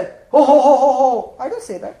I was like, ho, ho, ho, ho, ho. I don't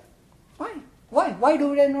say that. Why? Why? Why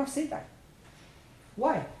do I not say that?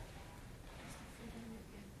 Why?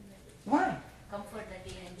 Why? Comfort that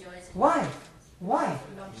he enjoys. Why? Why?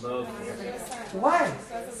 Love. Why?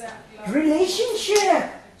 Relationship.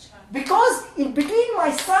 Because in between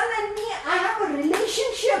my son and me, I have a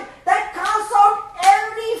relationship that casts out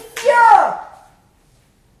every fear.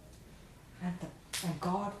 And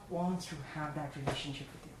God wants to have that relationship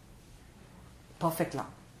with you. Perfect love.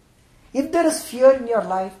 If there is fear in your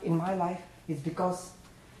life, in my life, it's because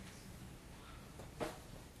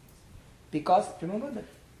remember that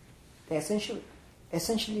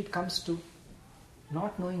essentially it comes to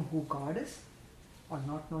not knowing who God is or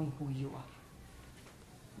not knowing who you are.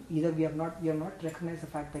 Either we have not recognized the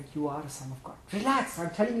fact that you are a son of God. Relax, I'm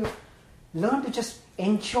telling you, learn to just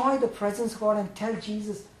enjoy the presence of God and tell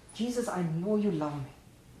Jesus, I know you love me.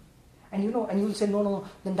 And you will say, no,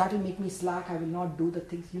 then that will make me slack, I will not do the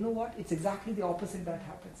things. You know what? It's exactly the opposite that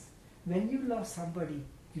happens. When you love somebody,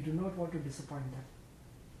 you do not want to disappoint them.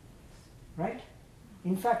 Right?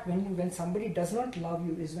 In fact, when somebody does not love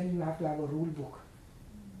you is when you have to have a rule book.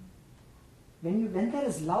 When there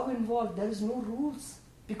is love involved, there is no rules.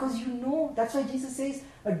 Because that's why Jesus says,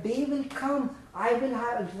 a day will come, I will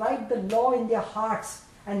write the law in their hearts,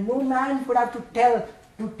 and no man would have to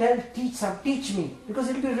teach me, because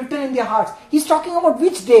it will be written in their hearts. He's talking about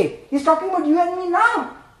which day? He's talking about you and me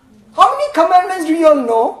now. How many commandments do you all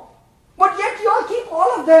know? But yet you all keep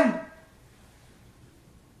all of them.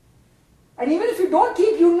 And even if you don't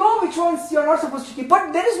keep, you know which ones you're not supposed to keep.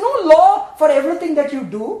 But there is no law for everything that you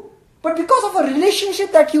do. But because of a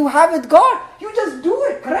relationship that you have with God, you just do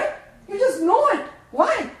it, correct? You just know it.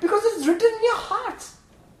 Why? Because it's written in your hearts.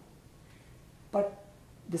 But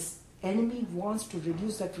this enemy wants to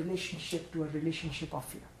reduce that relationship to a relationship of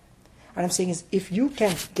fear. And I'm saying is, if you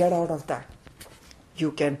can get out of that,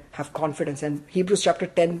 you can have confidence. And Hebrews chapter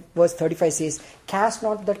 10 verse 35 says, cast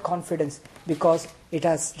not that confidence, because it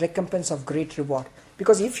has recompense of great reward.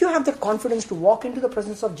 Because if you have the confidence to walk into the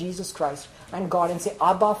presence of Jesus Christ and God and say,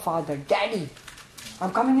 Abba, Father, Daddy,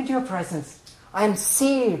 I'm coming into your presence. I am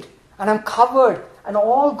saved and I'm covered and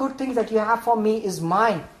all good things that you have for me is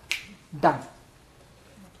mine. Done.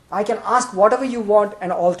 I can ask whatever you want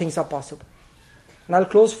and all things are possible. And I'll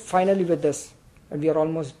close finally with this. And we are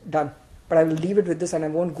almost done. But I will leave it with this and I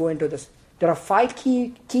won't go into this. There are 5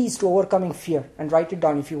 keys to overcoming fear. And write it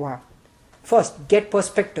down if you have. First, get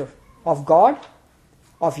perspective of God,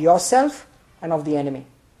 of yourself, and of the enemy.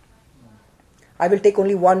 I will take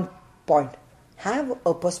only one point. Have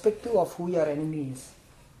a perspective of who your enemy is.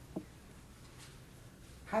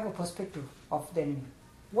 Have a perspective of the enemy.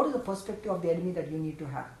 What is the perspective of the enemy that you need to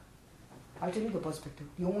have? I'll tell you the perspective.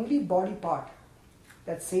 The only body part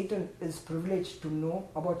that Satan is privileged to know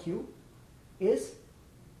about you is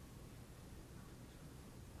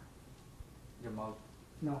Your mouth.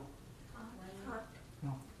 no.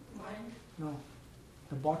 No. No.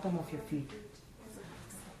 The bottom of your feet.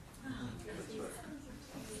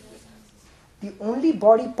 The only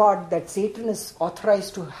body part that Satan is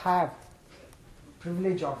authorized to have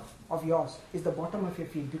privilege of yours is the bottom of your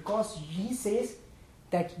feet, because he says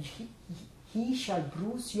that he shall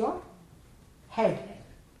bruise your head,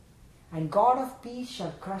 and God of peace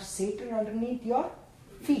shall crush Satan underneath your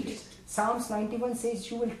feet. Psalms 91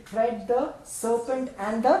 says you will tread the serpent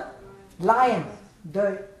and the lion,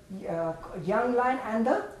 the young lion and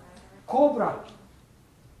the cobra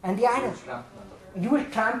and the adder. You will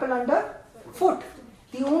trample under foot.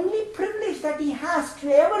 The only privilege that he has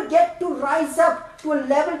to ever get to rise up to a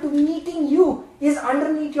level to meeting you is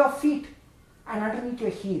underneath your feet and underneath your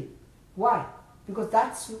heel. Why? Because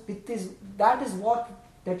that is what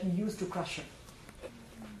that you use to crush him.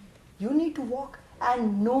 You need to walk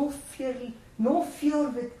and no fear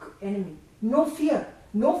with enemy. No fear.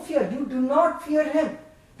 You do not fear him,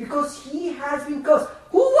 because he has been cursed.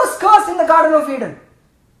 Who was cursed in the Garden of Eden?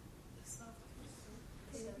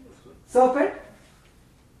 Serpent?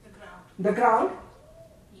 The ground?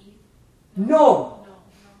 No.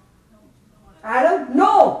 Adam?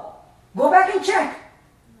 No. Go back and check.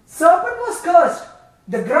 Serpent was cursed.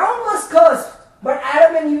 The ground was cursed. But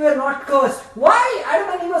Adam and Eve were not cursed. Why Adam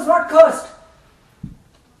and Eve was not cursed?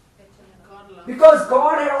 Because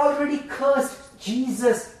God had already cursed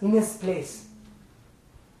Jesus in his place.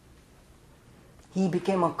 He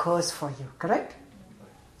became a curse for you, correct?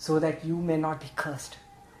 So that you may not be cursed.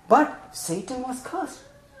 But Satan was cursed.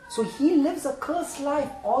 So he lives a cursed life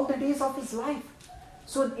all the days of his life.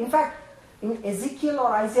 So in fact, in Ezekiel or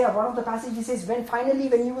Isaiah, one of the passages says, when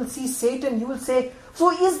you will see Satan, you will say,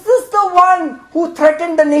 so is this the one who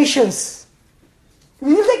threatened the nations?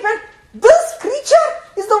 You will think, man, this creature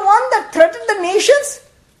is the one that threatened the nations?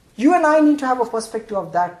 You and I need to have a perspective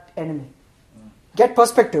of that enemy. Get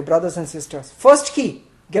perspective, brothers and sisters. First key,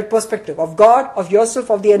 get perspective of God, of yourself,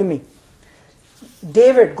 of the enemy.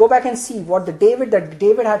 David, go back and see what David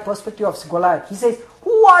had perspective of Goliath. He says,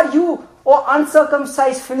 who are you, O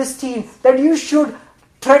uncircumcised Philistine, that you should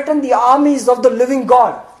threaten the armies of the living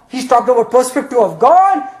God? He's talked about perspective of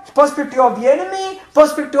God, perspective of the enemy,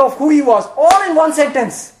 perspective of who he was, all in one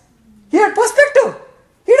sentence. He had perspective.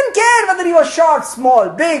 He didn't care whether he was short, small,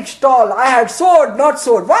 big, tall, I had sword, not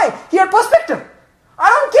sword. Why? He had perspective. I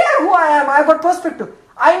don't care who I am, I've got perspective.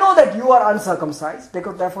 I know that you are uncircumcised,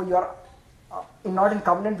 because therefore you are not in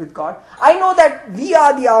covenant with God. I know that we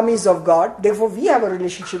are the armies of God, therefore we have a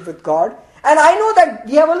relationship with God. And I know that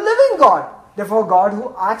we have a living God, therefore God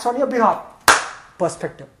who acts on your behalf.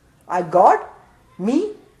 Perspective. God,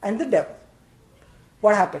 me, and the devil.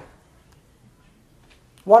 What happened?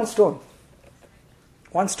 One stone.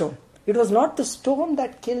 One stone. It was not the stone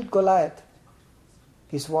that killed Goliath.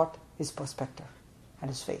 It's what? His perspective and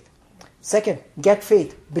his faith. Second, get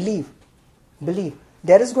faith. Believe. Believe.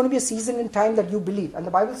 There is going to be a season in time that you believe. And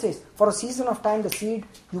the Bible says, for a season of time, the seed,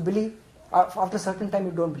 you believe. After a certain time,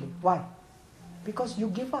 you don't believe. Why? Because you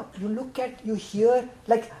give up. You look at, you hear,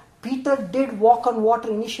 like Peter did walk on water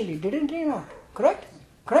initially. Didn't he not? Correct?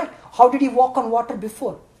 Correct. How did he walk on water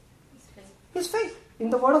before? His faith in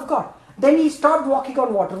the Word of God. Then he stopped walking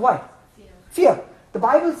on water. Why? Fear. The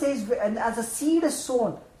Bible says, and as a seed is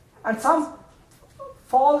sown, and some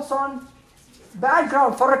falls on bad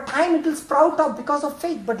ground, for a time it will sprout up because of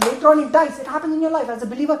faith, but later on it dies. It happens in your life. As a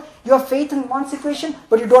believer, you have faith in one situation,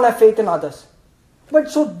 but you don't have faith in others.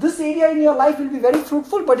 But so this area in your life will be very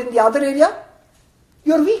fruitful, but in the other area,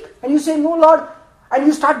 you're weak. And you say, no Lord, and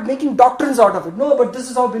you start making doctrines out of it. No, but this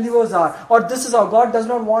is how believers are, or this is how God does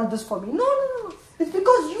not want this for me. No. It's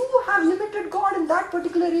because you have limited God in that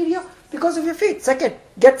particular area because of your faith. Second,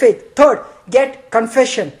 get faith. Third, get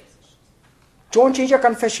confession. Don't change your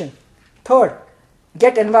confession. Third,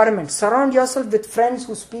 get environment. Surround yourself with friends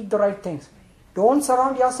who speak the right things. Don't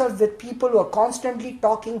surround yourself with people who are constantly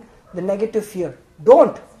talking the negative fear.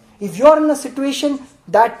 Don't. If you are in a situation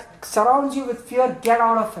that surrounds you with fear, get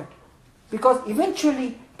out of it. Because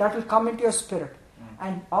eventually that will come into your spirit.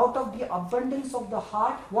 And out of the abundance of the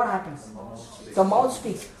heart, what happens? The mouth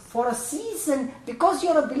speaks. For a season, because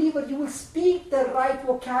you're a believer, you will speak the right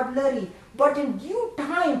vocabulary. But in due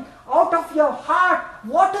time, out of your heart,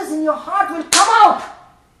 what is in your heart will come out.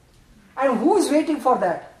 And who is waiting for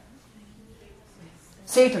that?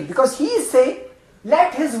 Satan. Because he is saying,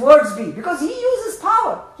 let his words be. Because he uses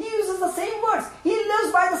power. He uses the same words. He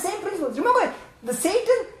lives by the same principles. Remember, the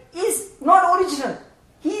Satan is not original.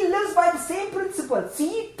 He lives by the same principle. See,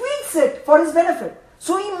 he tweaks it for his benefit.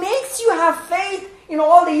 So he makes you have faith in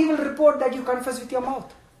all the evil report that you confess with your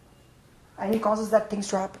mouth. And he causes that things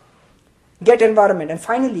to happen. Get environment. And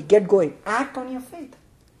finally, get going. Act on your faith.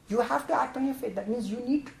 You have to act on your faith. That means you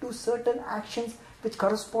need to do certain actions which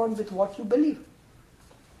correspond with what you believe.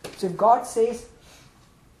 So if God says,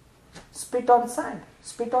 spit on sand,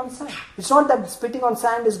 spit on sand. It's not that spitting on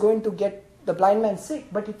sand is going to get the blind man sick,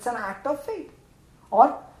 but it's an act of faith.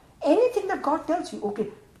 Or anything that God tells you, okay,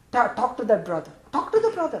 talk to that brother. Talk to the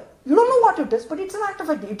brother. You don't know what it is, but it's an act of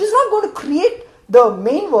faith. It is not going to create the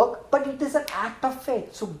main work, but it is an act of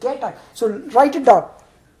faith. So write it down.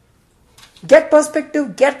 Get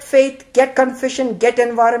perspective, get faith, get confession, get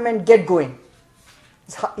environment, get going.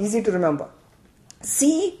 It's easy to remember.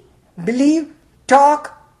 See, believe,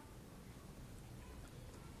 talk,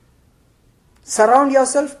 surround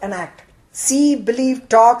yourself and act. See, believe,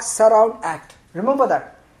 talk, surround, act. Remember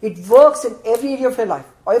that. It works in every area of your life.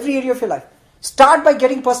 Or every area of your life. Start by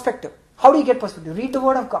getting perspective. How do you get perspective? Read the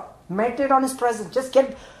Word of God. Meditate on His presence.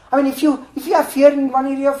 If you have fear in one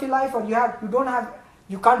area of your life, or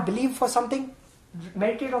you can't believe for something,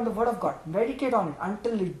 meditate on the Word of God. Meditate on it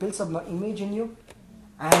until it builds an image in you,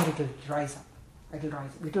 and it will rise up.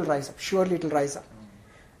 It will rise up. Surely it will rise up.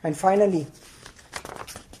 And finally,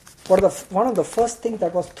 one of the first things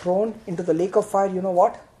that was thrown into the lake of fire, you know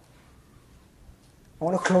what? I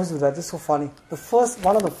want to close with that. This is so funny.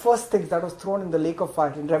 One of the first things that was thrown in the lake of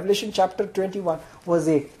fire in Revelation chapter 21 verse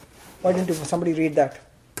 8. Why didn't somebody read that?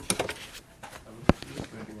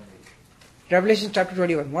 Revelation chapter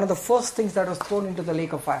 21. One of the first things that was thrown into the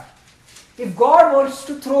lake of fire. If God wants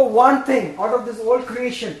to throw one thing out of this whole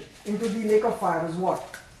creation into the lake of fire, is what?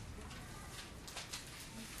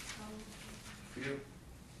 Fear.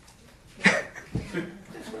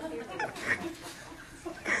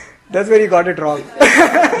 That's where you got it wrong.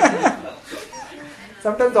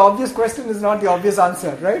 Sometimes the obvious question is not the obvious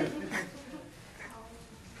answer, right?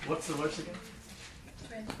 What's the verse again?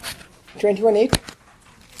 21:8.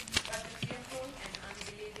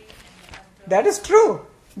 That is true.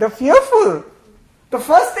 The fearful. The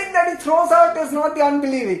first thing that he throws out is not the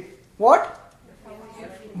unbelieving. What?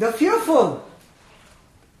 The fearful.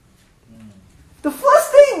 The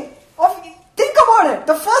first thing think about it.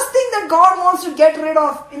 The first thing that God wants to get rid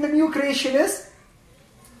of in the new creation is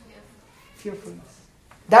fearfulness.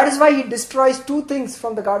 That is why he destroys two things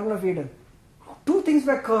from the Garden of Eden. Two things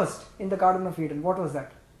were cursed in the Garden of Eden. What was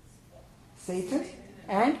that? Satan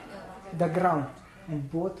and the ground. And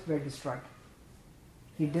both were destroyed.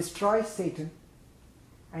 He destroys Satan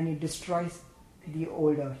and he destroys the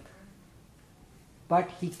old earth. But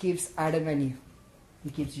he keeps Adam and Eve. He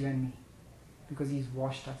keeps you and me. Because he's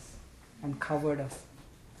washed us and covered us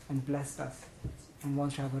and blessed us and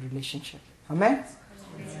wants to have a relationship. Amen?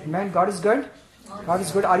 Amen. God is good. God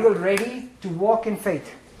is good. Are you all ready to walk in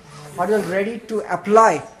faith? Are you all ready to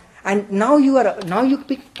apply? And now you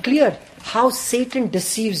be clear how Satan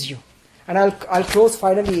deceives you. And I'll close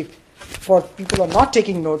finally for people who are not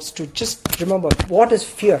taking notes to just remember what is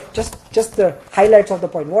fear. Just the highlights of the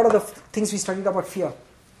point. What are the things we studied about fear?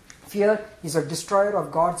 Fear is a destroyer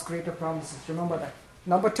of God's greater promises. Remember that.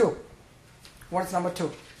 Number 2. What's number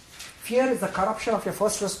 2? Fear is the corruption of your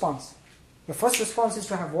first response. Your first response is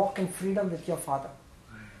to walk in freedom with your Father.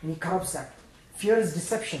 And he corrupts that. Fear is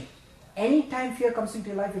deception. Anytime fear comes into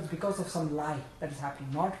your life, it's because of some lie that is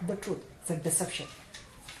happening, not the truth. It's a deception.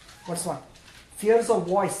 What's one? Fear is a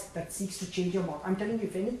voice that seeks to change your mind. I'm telling you,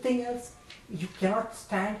 if anything else, you cannot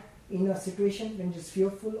stand in a situation when it's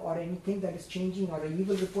fearful or anything that is changing or an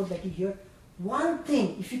evil report that you hear. One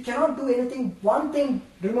thing, if you cannot do anything, one thing,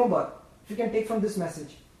 remember, if you can take from this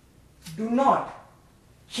message, do not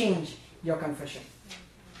change your confession.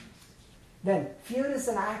 Then, fear is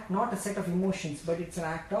an act, not a set of emotions, but it's an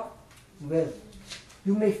act of will.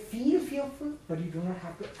 You may feel fearful, but you do not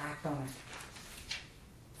have to act on it.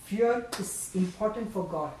 Fear is important for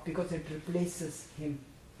God because it replaces Him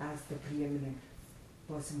as the preeminent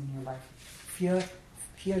person in your life. Fear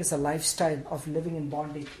is a lifestyle of living in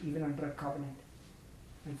bondage, even under a covenant.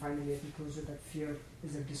 And finally, let me close with that fear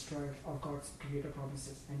is a destroyer of God's greater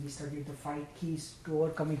promises. And we studied the 5 keys to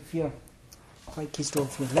overcoming fear. 5 keys to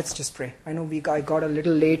overcoming fear. Let's just pray. I know I got a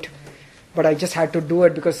little late, but I just had to do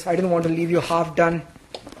it because I didn't want to leave you half done.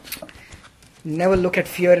 Never look at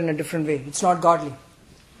fear in a different way. It's not godly.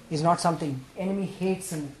 It's not something enemy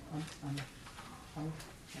hates. And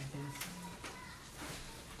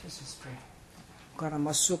just pray.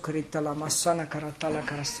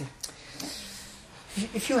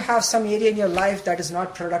 If you have some area in your life that is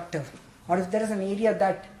not productive, or if there is an area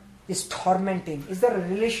that is tormenting, is there a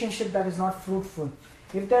relationship that is not fruitful,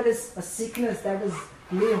 if there is a sickness that is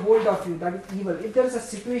lay hold of you, that is evil, if there is a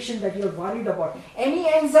situation that you are worried about,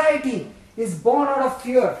 any anxiety is born out of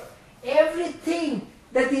fear. Everything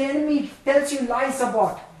that the enemy tells you lies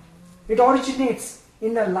about, it originates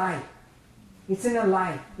in a lie. It's in a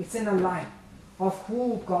lie. It's in a lie of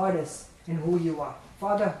who God is and who you are.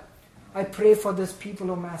 Father, I pray for these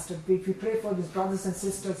people, oh Master. We pray for these brothers and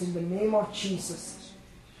sisters in the name of Jesus.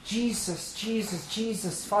 Jesus, Jesus,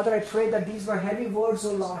 Jesus. Father, I pray that these were heavy words,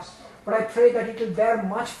 oh Lord. But I pray that it will bear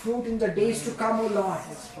much fruit in the days to come, O Lord.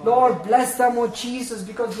 Lord, bless them, O Jesus,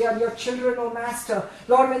 because they are your children, O Master.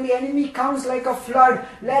 Lord, when the enemy comes like a flood,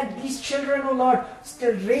 let these children, O Lord,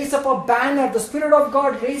 still raise up a banner. The Spirit of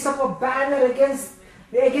God raise up a banner against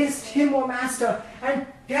him, O Master, and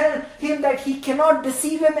tell him that he cannot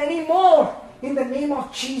deceive him anymore. In the name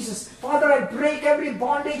of Jesus. Father, I break every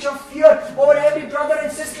bondage of fear over every brother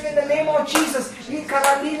and sister in the name of Jesus. If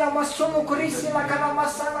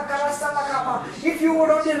you would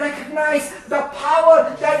only recognize the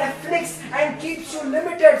power that afflicts and keeps you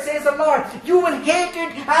limited, says the Lord, you will hate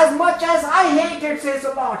it as much as I hate it, says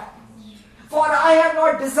the Lord. For I have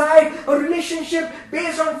not desired a relationship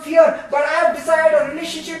based on fear, but I have desired a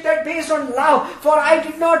relationship that based on love. For I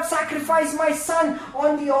did not sacrifice my son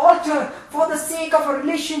on the altar for the sake of a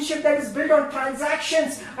relationship that is built on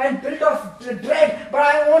transactions and built of dread. But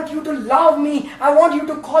I want you to love me. I want you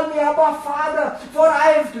to call me Abba Father. For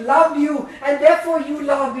I have loved you and therefore you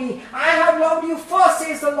love me. I have loved you first,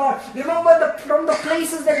 says says the Lord. Remember from the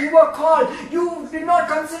places that you were called. You did not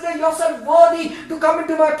consider yourself worthy to come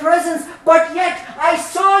into my presence, but yet I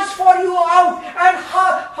searched for you out and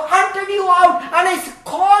hunted you out, and I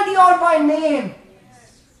called you out by name.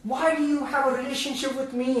 Why do you have a relationship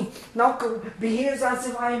with me? Now behaves as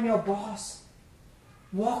if I am your boss.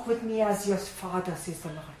 Walk with me as your father, says the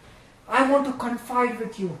Lord. I want to confide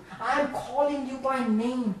with you. I am calling you by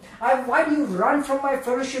name. Why do you run from my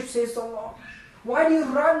fellowship, says the Lord? Why do you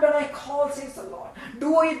run when I call, says the Lord?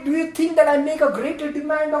 Do you think that I make a greater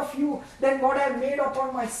demand of you than what I made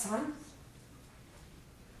upon my son?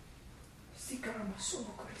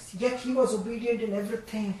 Yet he was obedient in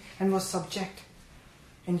everything and was subject.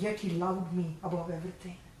 And yet he loved me above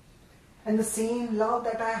everything. And the same love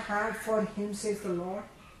that I had for him, says the Lord,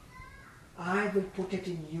 I will put it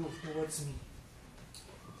in you towards me.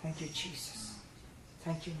 Thank you, Jesus.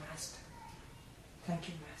 Thank you, Master. Thank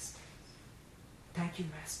you, Master. Thank you,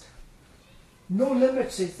 Master. No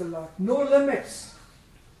limits, says the Lord. No limits.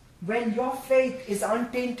 When your faith is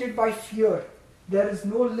untainted by fear, there is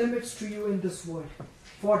no limits to you in this world.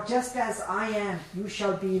 For just as I am, you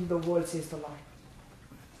shall be in the world, says the Lord.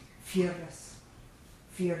 Fearless.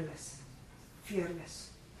 Fearless. Fearless.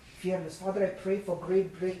 Fearless. Father, I pray for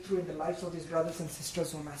great breakthrough in the lives of these brothers and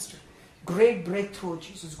sisters, oh Master. Great breakthrough,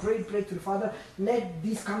 Jesus. Great breakthrough. Father, let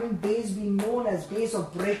these coming days be known as days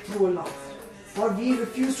of breakthrough, Lord. For we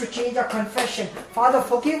refuse to change our confession. Father,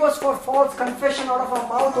 forgive us for false confession out of our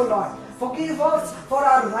mouth, O Lord. Forgive us for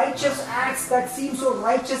our righteous acts that seem so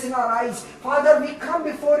righteous in our eyes. Father, we come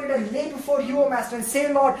before it and lay before you, O Master, and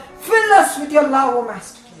say, Lord, fill us with your love, O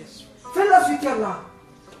Master. Yes. Fill us with your love.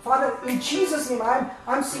 Father, in Jesus' name,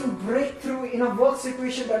 I'm seeing breakthrough in a work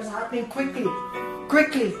situation that is happening quickly.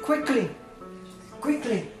 Quickly.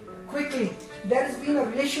 There has been a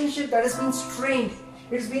relationship that has been strained.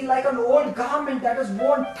 It's been like an old garment that is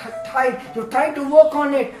worn tight. You're trying to work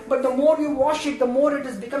on it, but the more you wash it, the more it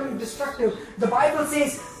is becoming destructive. The Bible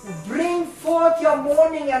says, bring forth your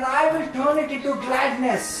mourning and I will turn it into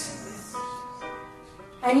gladness.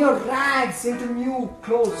 And your rags into new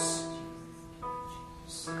clothes.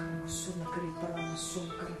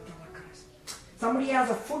 Somebody has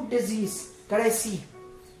a foot disease that I see.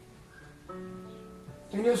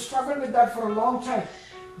 And you've struggled with that for a long time.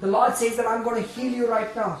 The Lord says that I'm going to heal you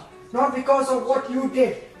right now. Not because of what you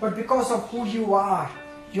did, but because of who you are.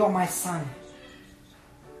 You're my son.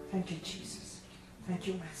 Thank you, Jesus. Thank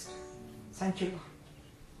you, Master. Thank you, Lord.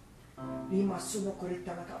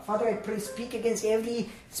 Father, I pray, speak against every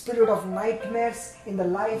spirit of nightmares in the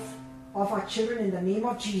life of our children in the name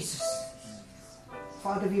of Jesus.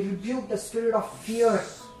 Father, we rebuke the spirit of fear,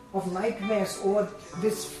 of nightmares over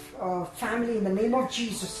this family in the name of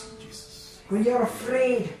Jesus. When you're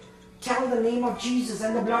afraid, tell the name of Jesus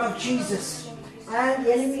and the blood of Jesus, and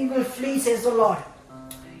the enemy will flee, says the Lord.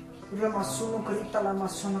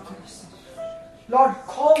 Lord,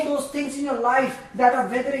 call those things in your life that are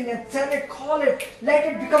withering and tell it, call it, let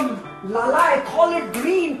it become alive, call it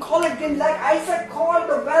green, call it green, like Isaac called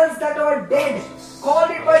the wells that are dead,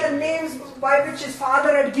 called it by the names by which his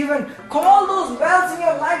father had given. Call those wells in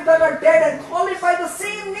your life that are dead and call it by the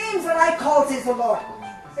same names that I call, says the Lord.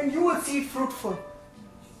 And you will see it fruitful.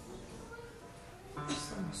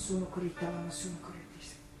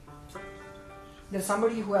 There's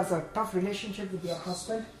somebody who has a tough relationship with your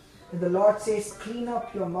husband, and the Lord says, clean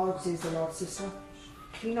up your mouth, says the Lord, sister.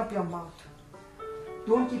 Clean up your mouth.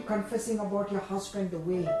 Don't keep confessing about your husband the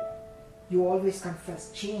way you always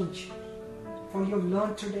confess. Change. For you've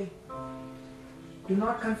learned today. Do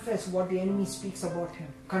not confess what the enemy speaks about him.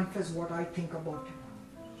 Confess what I think about him.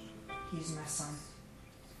 He is my son.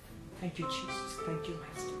 Thank you, Jesus. Thank you,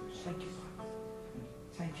 Master. Thank you, Lord.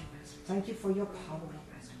 Thank you, Master. Thank you for your power,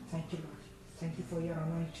 Master. Thank you, Lord. Thank you for your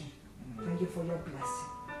anointing. Thank you for your blessing.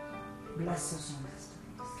 Bless us, Master.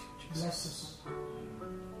 Bless us.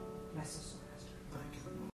 Bless us.